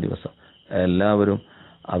ആണ്ടിന്റെ ദിവസം. എല്ലാവരും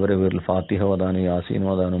അവരുടെ പേരിൽ ഫാത്തിഹ ഓതാനും യാസീൻ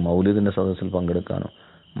ഓതാനും മൗലിദിന്റെ സദസ്സിൽ പങ്കെടുക്കാനോ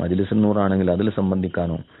മജ്ലിസുൻ നൂറാണെങ്കിൽ അതിൽ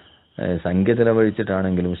സംബന്ധിക്കാനോ സംഖ്യ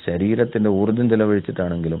ചെലവഴിച്ചിട്ടാണെങ്കിലും ശരീരത്തിന്റെ ഊർജ്ജം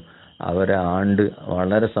ചെലവഴിച്ചിട്ടാണെങ്കിലും അവരെ ആണ്ട്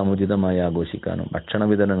വളരെ സമുചിതമായി ആഘോഷിക്കാനും ഭക്ഷണ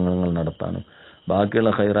വിതരണങ്ങൾ നടത്താനും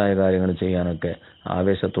ബാക്കിയുള്ള ഖൈറായ കാര്യങ്ങൾ ചെയ്യാനൊക്കെ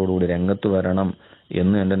ആവേശത്തോടുകൂടി രംഗത്ത് വരണം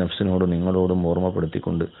എന്ന് എൻ്റെ നഫ്സിനോടും നിങ്ങളോടും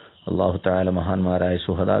ഓർമ്മപ്പെടുത്തിക്കൊണ്ട് അല്ലാഹു തആല മഹാന്മാരായ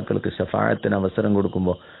ശുഹദാക്കൾക്ക് ശഫാഅത്തിന് അവസരം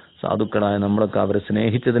കൊടുക്കുമ്പോൾ സാധുക്കളായ നമ്മളൊക്കെ അവരെ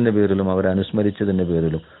സ്നേഹിച്ചതിന്റെ പേരിലും അവരെ അനുസ്മരിച്ചതിന്റെ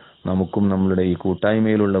പേരിലും നമുക്കും നമ്മളുടെ ഈ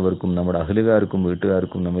കൂട്ടായ്മയിലുള്ളവർക്കും നമ്മുടെ അഹ്ലുകാർക്കും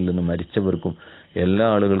വീട്ടുകാർക്കും നമ്മിൽ നിന്ന് മരിച്ചവർക്കും എല്ലാ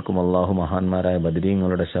ആളുകൾക്കും അള്ളാഹു മഹാന്മാരായ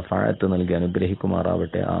ബദരീങ്ങളുടെ ശഫാഅത്ത് നൽകി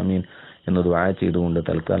അനുഗ്രഹിക്കുമാറാവട്ടെ. ആമീൻ എന്ന് ദുആ ചെയ്തുകൊണ്ട്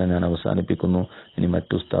തൽക്കാലം ഞാൻ അവസാനിപ്പിക്കുന്നു. ഇനി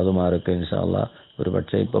മറ്റു ഉസ്താദുമാരൊക്കെ ഇൻഷാ അല്ലാഹ് ഒരു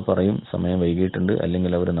പക്ഷേ ഇപ്പൊ പറയും, സമയം വൈകിയിട്ടുണ്ട്,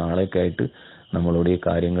 അല്ലെങ്കിൽ അവർ നാളേക്കായിട്ട് നമ്മളോട് ഈ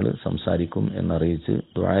കാര്യങ്ങൾ സംസാരിക്കും എന്നറിയിച്ച്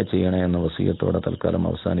ദുആ ചെയ്യണേ എന്ന വസിയത്തോടെ തൽക്കാലം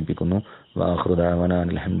അവസാനിപ്പിക്കുന്നു. വാഖിറു ദഅവാനാ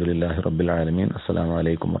അൽഹംദുലില്ലാഹി റബ്ബിൽ ആലമീൻ. അസ്സലാമു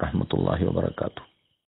അലൈക്കും വറഹ്മത്തുള്ളാഹി വബറകാതുഹു.